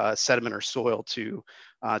apply sediment or soil to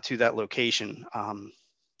that location.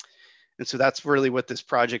 And so that's really what this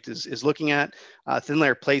project is looking at. Thin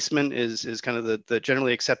layer placement is kind of the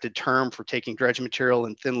generally accepted term for taking dredge material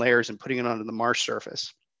in thin layers and putting it onto the marsh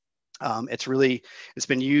surface. It's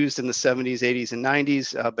been used in the 70s, 80s, and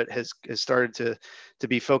 90s, but has started to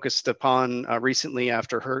be focused upon recently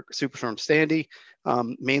after Superstorm Sandy,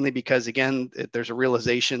 mainly because, again, there's a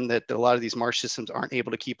realization that a lot of these marsh systems aren't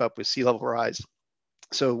able to keep up with sea level rise.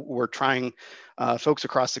 So we're trying, folks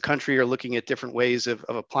across the country are looking at different ways of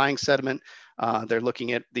applying sediment. They're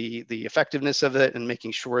looking at the effectiveness of it and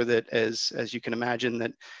making sure that, as you can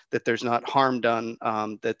imagine, that there's not harm done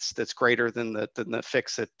that's greater than the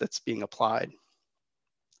fix that's being applied.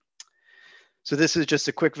 So this is just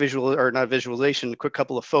a quick visual, or not visualization, a quick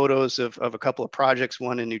couple of photos of a couple of projects,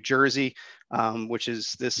 one in New Jersey, which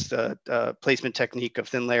is this placement technique of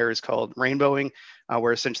thin layers called rainbowing,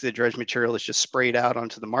 where essentially the dredge material is just sprayed out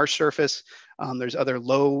onto the marsh surface. There's other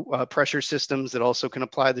low pressure systems that also can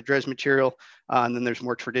apply the dredge material. And then there's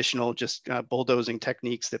more traditional just bulldozing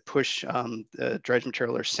techniques that push the dredge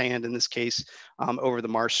material, or sand in this case, over the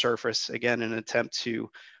marsh surface, again, in an attempt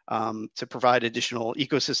to provide additional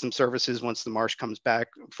ecosystem services once the marsh comes back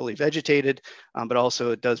fully vegetated, but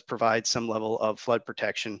also it does provide some level of flood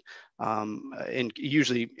protection,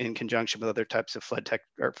 usually in conjunction with other types of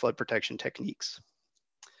flood protection techniques.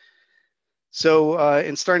 So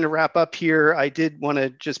in starting to wrap up here, I did want to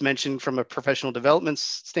just mention from a professional development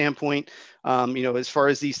standpoint, you know, as far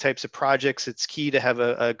as these types of projects, it's key to have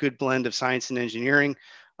a good blend of science and engineering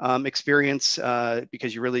experience,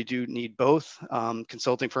 because you really do need both.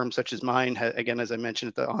 Consulting firms such as mine, again, as I mentioned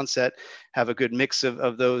at the onset, have a good mix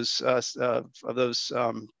of those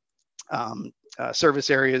service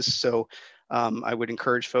areas. So I would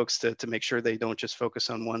encourage folks to make sure they don't just focus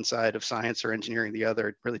on one side of science or engineering the other.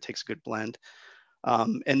 It really takes a good blend.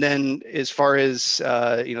 And then as far as,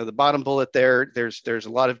 you know, the bottom bullet there's a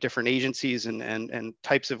lot of different agencies and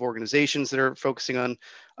types of organizations that are focusing on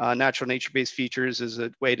natural nature-based features as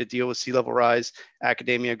a way to deal with sea level rise: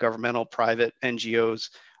 academia, governmental, private, NGOs.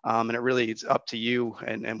 And it really is up to you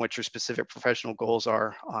and what your specific professional goals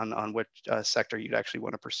are on what sector you'd actually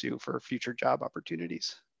want to pursue for future job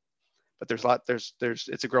opportunities. But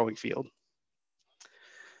it's a growing field.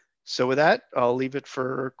 So with that, I'll leave it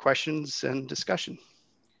for questions and discussion.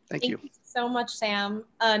 Thank you. Thank you so much, Sam.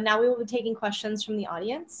 Now we will be taking questions from the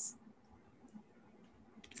audience.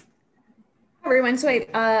 Hi, everyone. So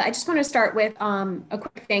I just want to start with a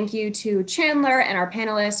quick thank you to Chandler and our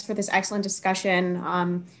panelists for this excellent discussion.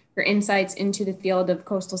 Your insights into the field of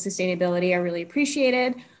coastal sustainability are really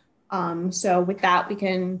appreciated. So with that, we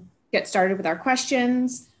can get started with our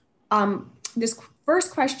questions. This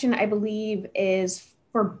first question, I believe, is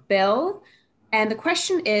for Bill. And the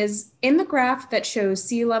question is, in the graph that shows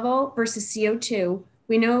sea level versus CO2,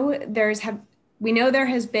 we know there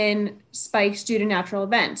has been spikes due to natural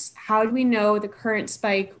events. How do we know the current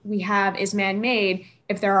spike we have is man-made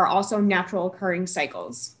if there are also natural occurring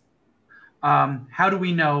cycles? How do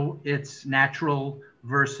we know it's natural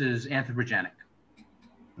versus anthropogenic?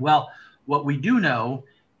 Well, what we do know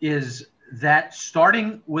is that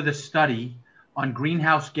starting with a study on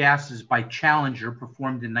greenhouse gases by Challenger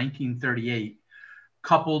performed in 1938,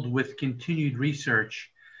 coupled with continued research,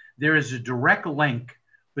 there is a direct link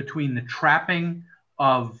between the trapping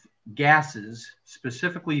of gases,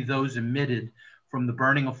 specifically those emitted from the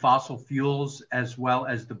burning of fossil fuels, as well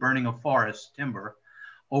as the burning of forest timber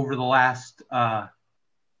over the last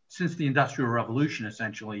since the Industrial Revolution,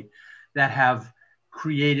 essentially, that have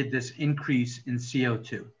created this increase in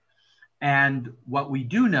CO2. And what we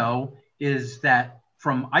do know is that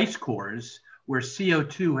from ice cores, where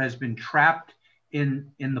CO2 has been trapped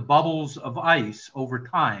in the bubbles of ice over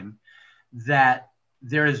time, that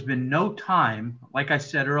there has been no time, like I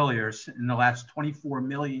said earlier, in the last 24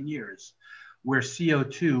 million years, where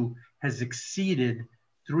CO2 has exceeded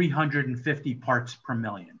 350 parts per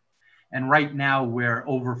million. And right now we're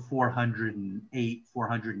over 408,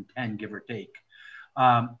 410, give or take.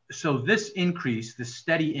 So this increase, this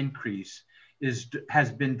steady increase,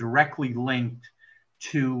 has been directly linked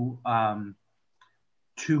to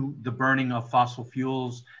the burning of fossil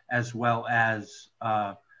fuels, as well as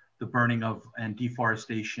the burning of and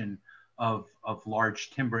deforestation of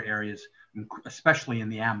large timber areas, especially in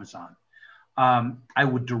the Amazon. I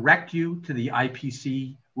would direct you to the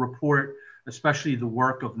IPC report, especially the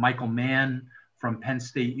work of Michael Mann from Penn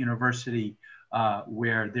State University,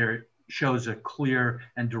 where there shows a clear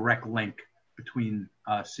and direct link between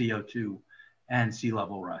CO2 and sea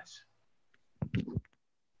level rise.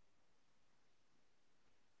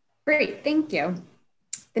 Great, thank you.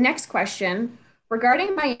 The next question,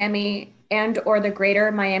 regarding Miami and or the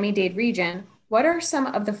greater Miami-Dade region, what are some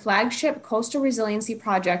of the flagship coastal resiliency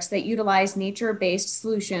projects that utilize nature-based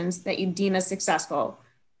solutions that you deem as successful?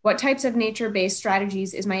 What types of nature-based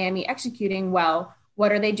strategies is Miami executing well?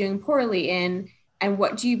 What are they doing poorly in? And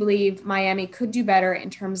what do you believe Miami could do better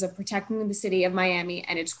in terms of protecting the city of Miami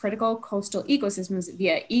and its critical coastal ecosystems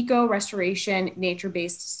via eco-restoration,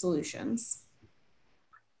 nature-based solutions?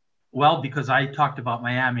 Well, because I talked about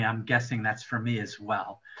Miami, I'm guessing that's for me as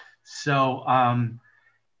well. So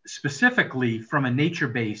specifically from a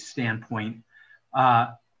nature-based standpoint,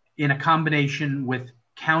 in a combination with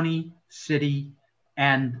county, city,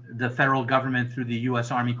 and the federal government through the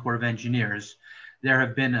U.S. Army Corps of Engineers, there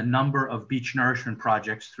have been a number of beach nourishment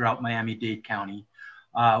projects throughout Miami-Dade County,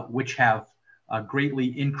 which have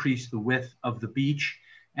greatly increased the width of the beach.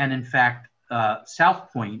 And in fact,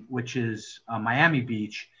 South Point, which is Miami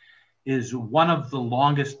Beach, is one of the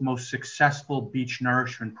longest, most successful beach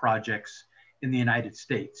nourishment projects in the United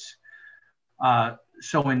States.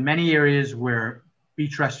 So in many areas where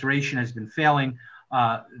beach restoration has been failing,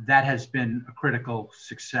 that has been a critical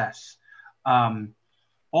success.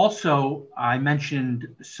 Also, I mentioned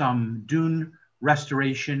some dune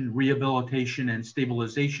restoration, rehabilitation, and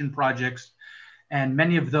stabilization projects, and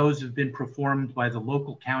many of those have been performed by the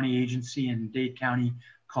local county agency in Dade County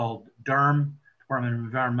called DERM, Department of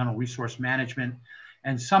Environmental Resource Management.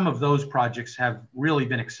 And some of those projects have really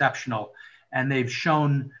been exceptional, and they've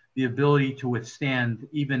shown the ability to withstand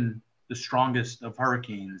even the strongest of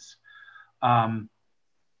hurricanes.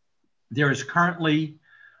 There is currently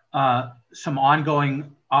some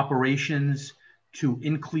ongoing operations to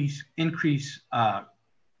increase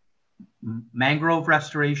mangrove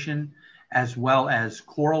restoration, as well as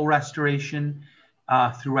coral restoration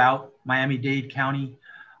throughout Miami-Dade County.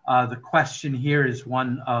 The question here is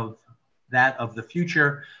one of that of the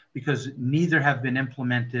future, because neither have been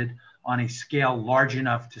implemented on a scale large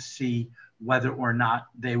enough to see whether or not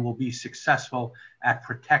they will be successful at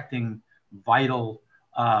protecting vital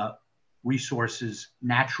resources,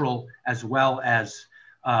 natural as well as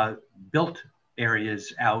built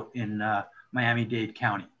areas out in Miami-Dade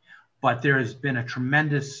County. But there has been a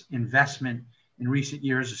tremendous investment in recent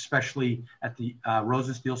years, especially at the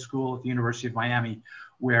Rosenstiel School at the University of Miami,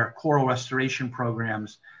 where coral restoration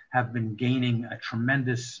programs have been gaining a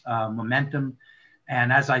tremendous momentum.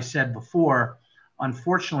 And as I said before,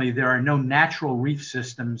 unfortunately, there are no natural reef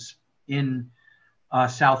systems in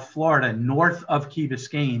South Florida, north of Key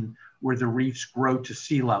Biscayne, where the reefs grow to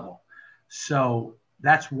sea level. So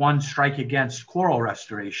that's one strike against coral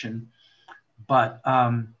restoration. But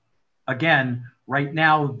again, right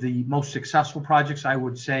now, the most successful projects, I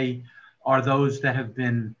would say, are those that have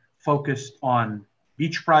been focused on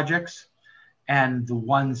beach projects, and the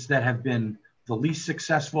ones that have been the least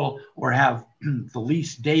successful or have the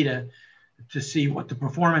least data to see what the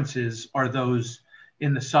performance is are those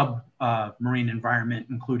in the submarine environment,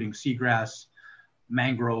 including seagrass,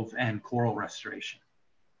 mangrove, and coral restoration.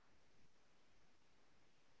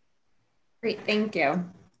 Great, thank you.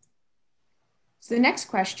 So the next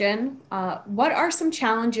question, what are some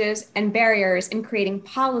challenges and barriers in creating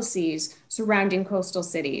policies surrounding coastal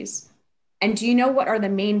cities? And do you know what are the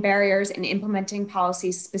main barriers in implementing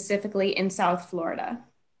policies specifically in South Florida?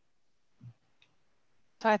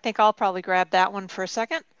 So I think I'll probably grab that one for a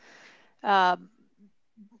second.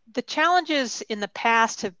 The challenges in the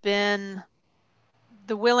past have been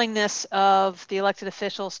the willingness of the elected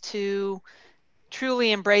officials to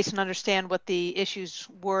truly embrace and understand what the issues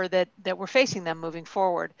were that were facing them moving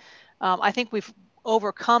forward. I think we've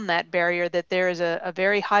overcome that barrier, that there is a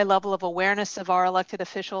very high level of awareness of our elected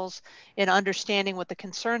officials in understanding what the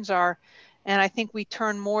concerns are. And I think we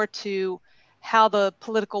turn more to how the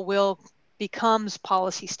political will becomes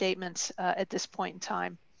policy statements at this point in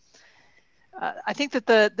time. I think that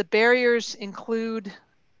the barriers include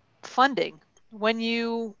funding. When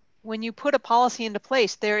you put a policy into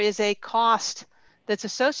place, there is a cost that's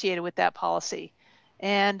associated with that policy.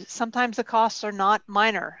 And sometimes the costs are not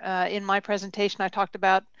minor. In my presentation, I talked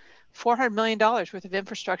about $400 million worth of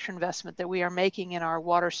infrastructure investment that we are making in our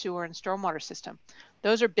water, sewer, and stormwater system.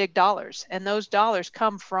 Those are big dollars. And those dollars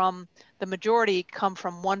come from, the majority come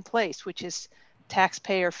from one place, which is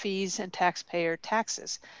taxpayer fees and taxpayer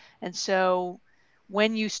taxes. And so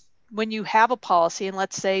when you have a policy, and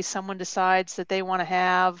let's say someone decides that they want to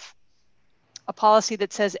have a policy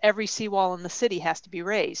that says every seawall in the city has to be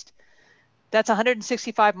raised, that's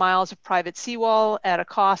 165 miles of private seawall at a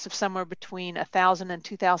cost of somewhere between $1,000 and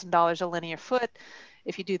 $2,000 a linear foot.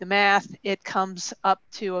 If you do the math, it comes up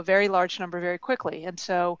to a very large number very quickly. And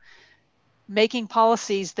so making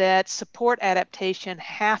policies that support adaptation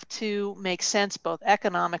have to make sense both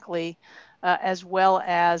economically as well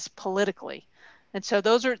as politically. And so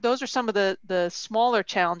those are some of the smaller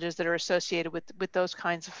challenges that are associated with those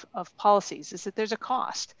kinds of policies, is that there's a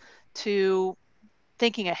cost to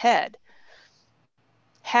thinking ahead.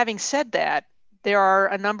 Having said that, there are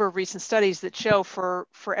a number of recent studies that show for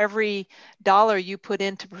every dollar you put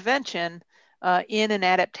into prevention in an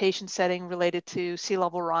adaptation setting related to sea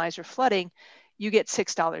level rise or flooding, you get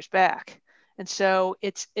 $6 back. And so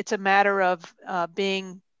it's a matter of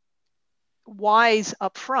being wise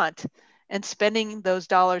up front and spending those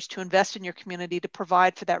dollars to invest in your community to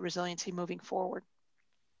provide for that resiliency moving forward.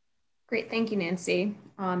 Great, thank you, Nancy.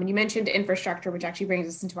 And you mentioned infrastructure, which actually brings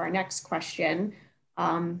us into our next question.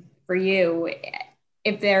 For you,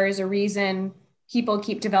 if there is a reason people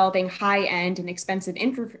keep developing high-end and expensive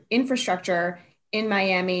infrastructure in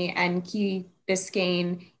Miami and Key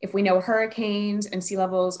Biscayne, if we know hurricanes and sea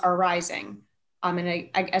levels are rising, and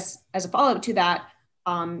I guess as a follow-up to that,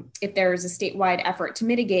 if there is a statewide effort to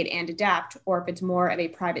mitigate and adapt, or if it's more of a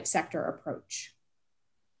private sector approach.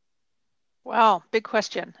 Wow, big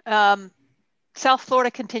question. South Florida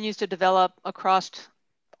continues to develop across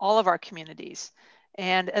all of our communities.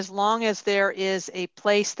 And as long as there is a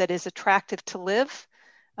place that is attractive to live,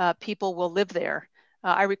 people will live there.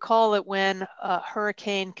 I recall that when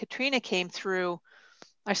Hurricane Katrina came through,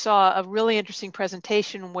 I saw a really interesting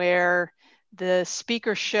presentation where the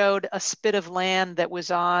speaker showed a spit of land that was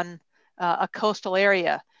on a coastal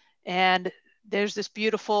area. And there's this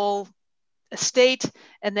beautiful estate,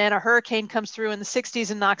 and then a hurricane comes through in the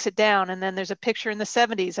 60s and knocks it down. And then there's a picture in the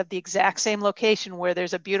 70s of the exact same location where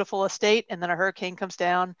there's a beautiful estate, and then a hurricane comes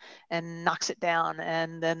down and knocks it down.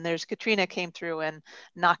 And then there's Katrina came through and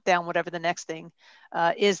knocked down whatever the next thing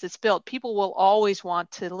is that's built. People will always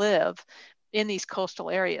want to live in these coastal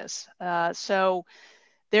areas. So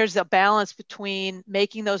there's a balance between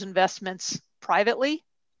making those investments privately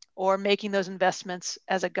or making those investments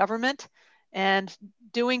as a government, and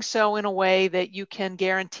doing so in a way that you can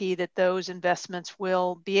guarantee that those investments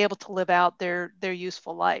will be able to live out their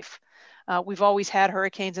useful life. We've always had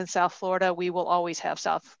hurricanes in South Florida. We will always have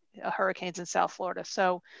hurricanes in South Florida.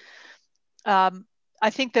 So I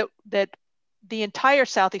think that the entire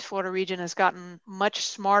Southeast Florida region has gotten much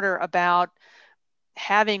smarter about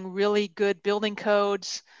having really good building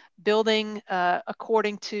codes, building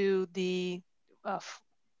according to the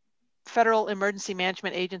Federal Emergency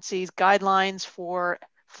Management Agency's guidelines for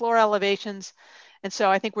floor elevations. And so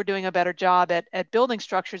I think we're doing a better job at building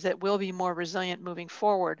structures that will be more resilient moving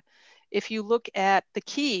forward. If you look at the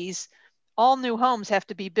Keys, all new homes have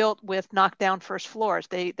to be built with knockdown first floors.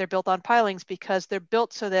 They're built on pilings because they're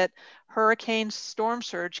built so that hurricane storm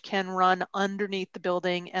surge can run underneath the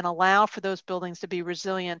building and allow for those buildings to be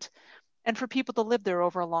resilient and for people to live there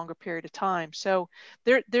over a longer period of time. So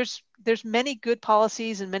there's many good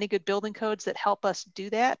policies and many good building codes that help us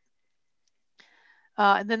do that.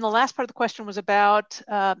 And then the last part of the question was about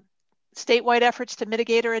statewide efforts to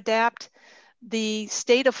mitigate or adapt. The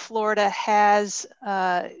state of Florida has,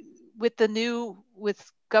 with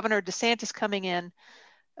Governor DeSantis coming in,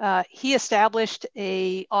 he established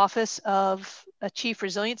an office of a chief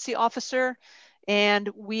resiliency officer. And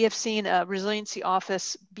we have seen a resiliency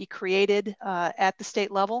office be created at the state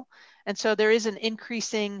level. And so there is an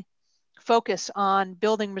increasing focus on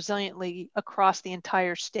building resiliently across the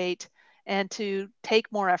entire state, and to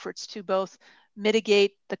take more efforts to both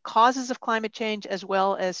mitigate the causes of climate change, as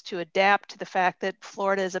well as to adapt to the fact that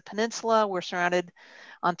Florida is a peninsula. We're surrounded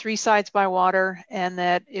on 3 sides by water, and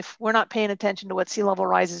that if we're not paying attention to what sea level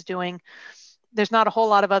rise is doing, there's not a whole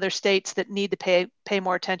lot of other states that need to pay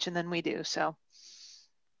more attention than we do. So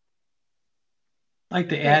I'd like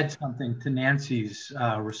to add something to Nancy's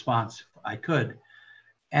response, if I could.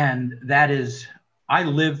 And that is, I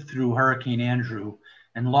lived through Hurricane Andrew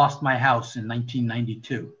and lost my house in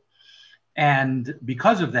 1992. And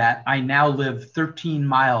because of that, I now live 13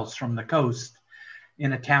 miles from the coast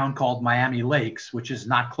in a town called Miami Lakes, which is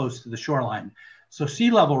not close to the shoreline. So sea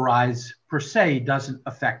level rise per se doesn't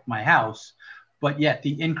affect my house, but yet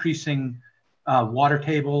the increasing water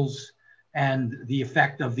tables and the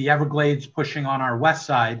effect of the Everglades pushing on our west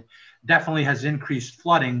side definitely has increased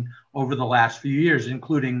flooding over the last few years,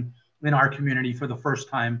 including in our community for the first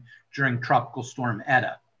time during Tropical Storm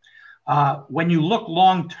Eta. When you look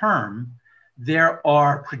long term, there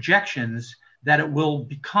are projections that it will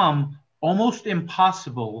become almost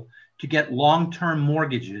impossible to get long-term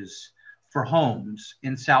mortgages for homes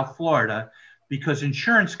in South Florida because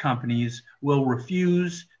insurance companies will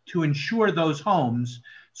refuse to insure those homes.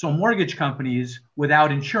 So mortgage companies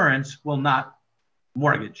without insurance will not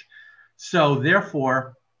mortgage. So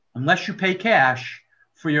therefore, unless you pay cash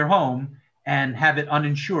for your home and have it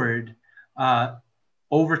uninsured,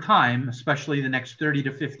 over time, especially the next 30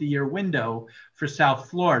 to 50 year window for South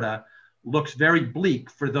Florida, looks very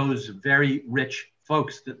bleak for those very rich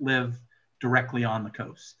folks that live directly on the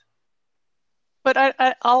coast. But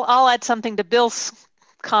I'll add something to Bill's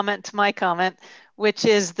comment to my comment, which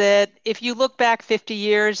is that if you look back 50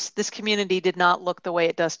 years, this community did not look the way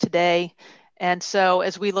it does today. And so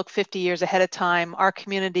as we look 50 years ahead of time, our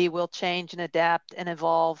community will change and adapt and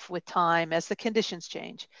evolve with time as the conditions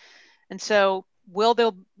change. And so will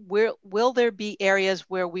there be areas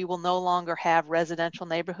where we will no longer have residential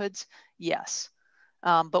neighborhoods? Yes.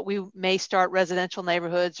 But we may start residential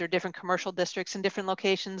neighborhoods or different commercial districts in different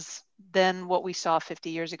locations than what we saw 50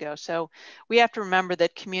 years ago. So we have to remember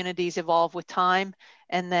that communities evolve with time,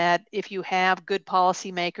 and that if you have good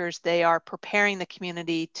policymakers, they are preparing the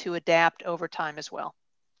community to adapt over time as well.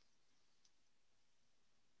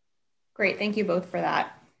 Great, thank you both for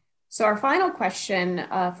that. So our final question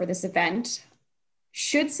for this event: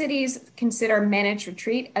 should cities consider managed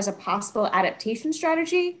retreat as a possible adaptation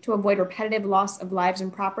strategy to avoid repetitive loss of lives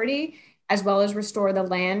and property, as well as restore the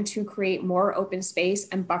land to create more open space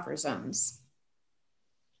and buffer zones?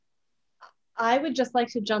 I would just like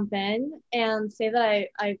to jump in and say that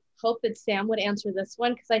I hope that Sam would answer this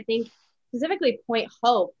one, because I think specifically Point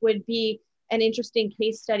Hope would be an interesting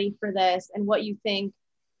case study for this, and what you think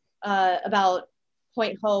about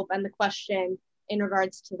Point Hope and the question in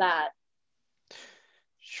regards to that.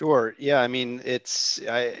 Sure. Yeah. I mean,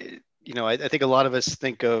 I think a lot of us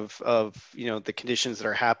think of the conditions that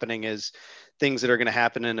are happening as things that are going to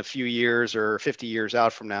happen in a few years or 50 years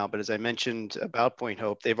out from now. But as I mentioned about Point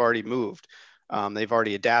Hope, they've already moved. They've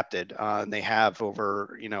already adapted, and they have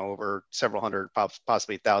over several hundred,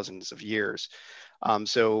 possibly thousands of years.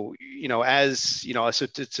 So to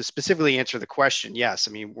specifically answer the question, yes,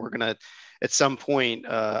 I mean, we're going to, at some point,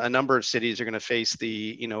 a number of cities are going to face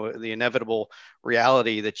the inevitable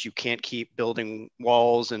reality that you can't keep building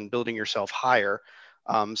walls and building yourself higher.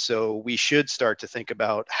 So we should start to think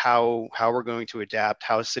about how we're going to adapt,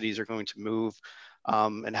 how cities are going to move,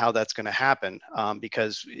 and how that's going to happen.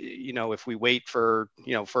 Because if we wait for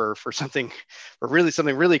something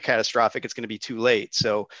really catastrophic, it's going to be too late.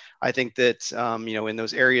 So I think that in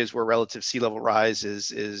those areas where relative sea level rise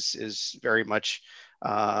is very much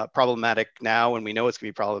problematic now, and we know it's going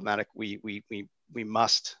to be problematic, we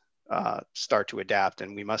must start to adapt,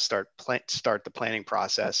 and we must start the planning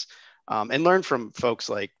process, and learn from folks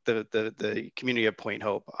like the community of Point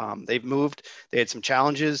Hope. They've moved. They had some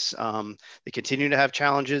challenges. They continue to have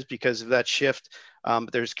challenges because of that shift.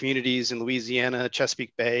 But there's communities in Louisiana,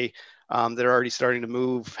 Chesapeake Bay, that are already starting to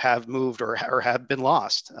move, have moved, or have been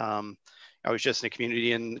lost. I was just in a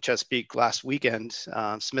community in Chesapeake last weekend,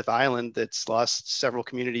 Smith Island, that's lost several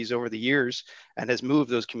communities over the years and has moved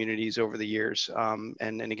those communities over the years.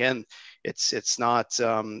 And again, it's not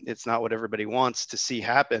what everybody wants to see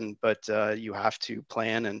happen, but you have to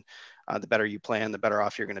plan, and the better you plan, the better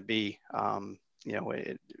off you're going to be,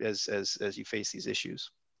 as you face these issues.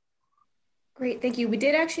 Great, thank you. We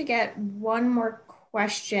did actually get one more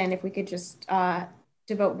question. If we could just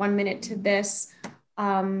devote 1 minute to this.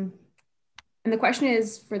 And the question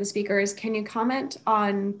is for the speakers: can you comment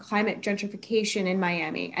on climate gentrification in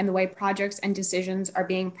Miami and the way projects and decisions are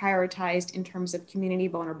being prioritized in terms of community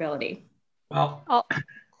vulnerability? Well,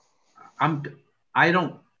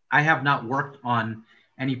 I have not worked on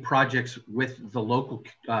any projects with the local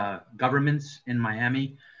governments in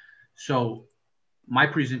Miami. So my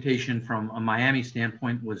presentation from a Miami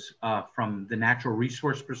standpoint was from the natural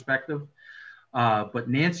resource perspective, but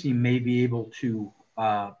Nancy may be able to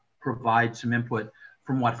provide some input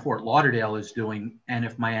from what Fort Lauderdale is doing and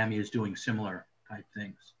if Miami is doing similar type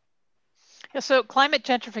things. Yeah, so climate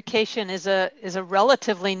gentrification is a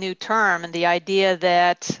relatively new term, and the idea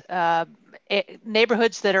that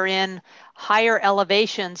neighborhoods that are in higher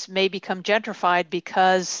elevations may become gentrified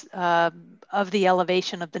because of the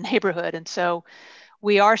elevation of the neighborhood. And so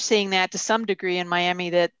we are seeing that to some degree in Miami,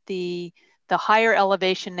 that the higher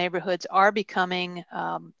elevation neighborhoods are becoming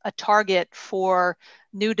a target for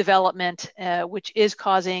new development, which is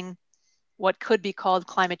causing what could be called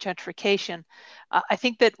climate gentrification. I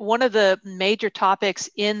think that one of the major topics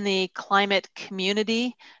in the climate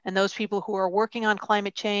community and those people who are working on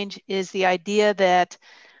climate change is the idea that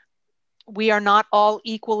we are not all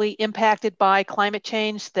equally impacted by climate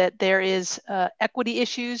change, that there is equity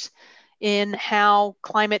issues in how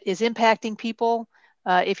climate is impacting people.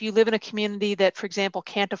 If you live in a community that, for example,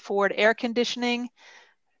 can't afford air conditioning,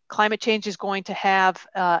 climate change is going to have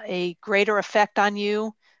a greater effect on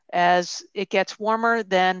you as it gets warmer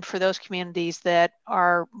than for those communities that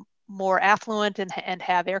are more affluent and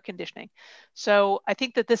have air conditioning. So I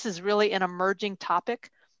think that this is really an emerging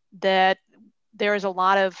topic, that there is a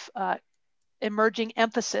lot of emerging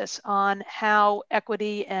emphasis on how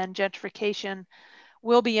equity and gentrification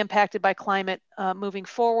will be impacted by climate moving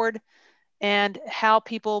forward, and how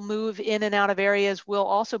people move in and out of areas will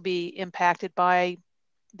also be impacted by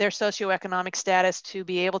their socioeconomic status to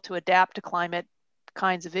be able to adapt to climate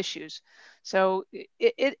kinds of issues. So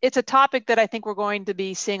it's a topic that I think we're going to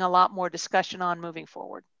be seeing a lot more discussion on moving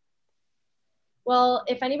forward. Well,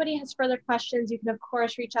 if anybody has further questions, you can of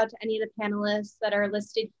course reach out to any of the panelists that are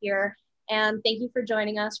listed here. And thank you for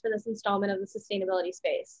joining us for this installment of the Sustainability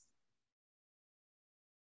Space.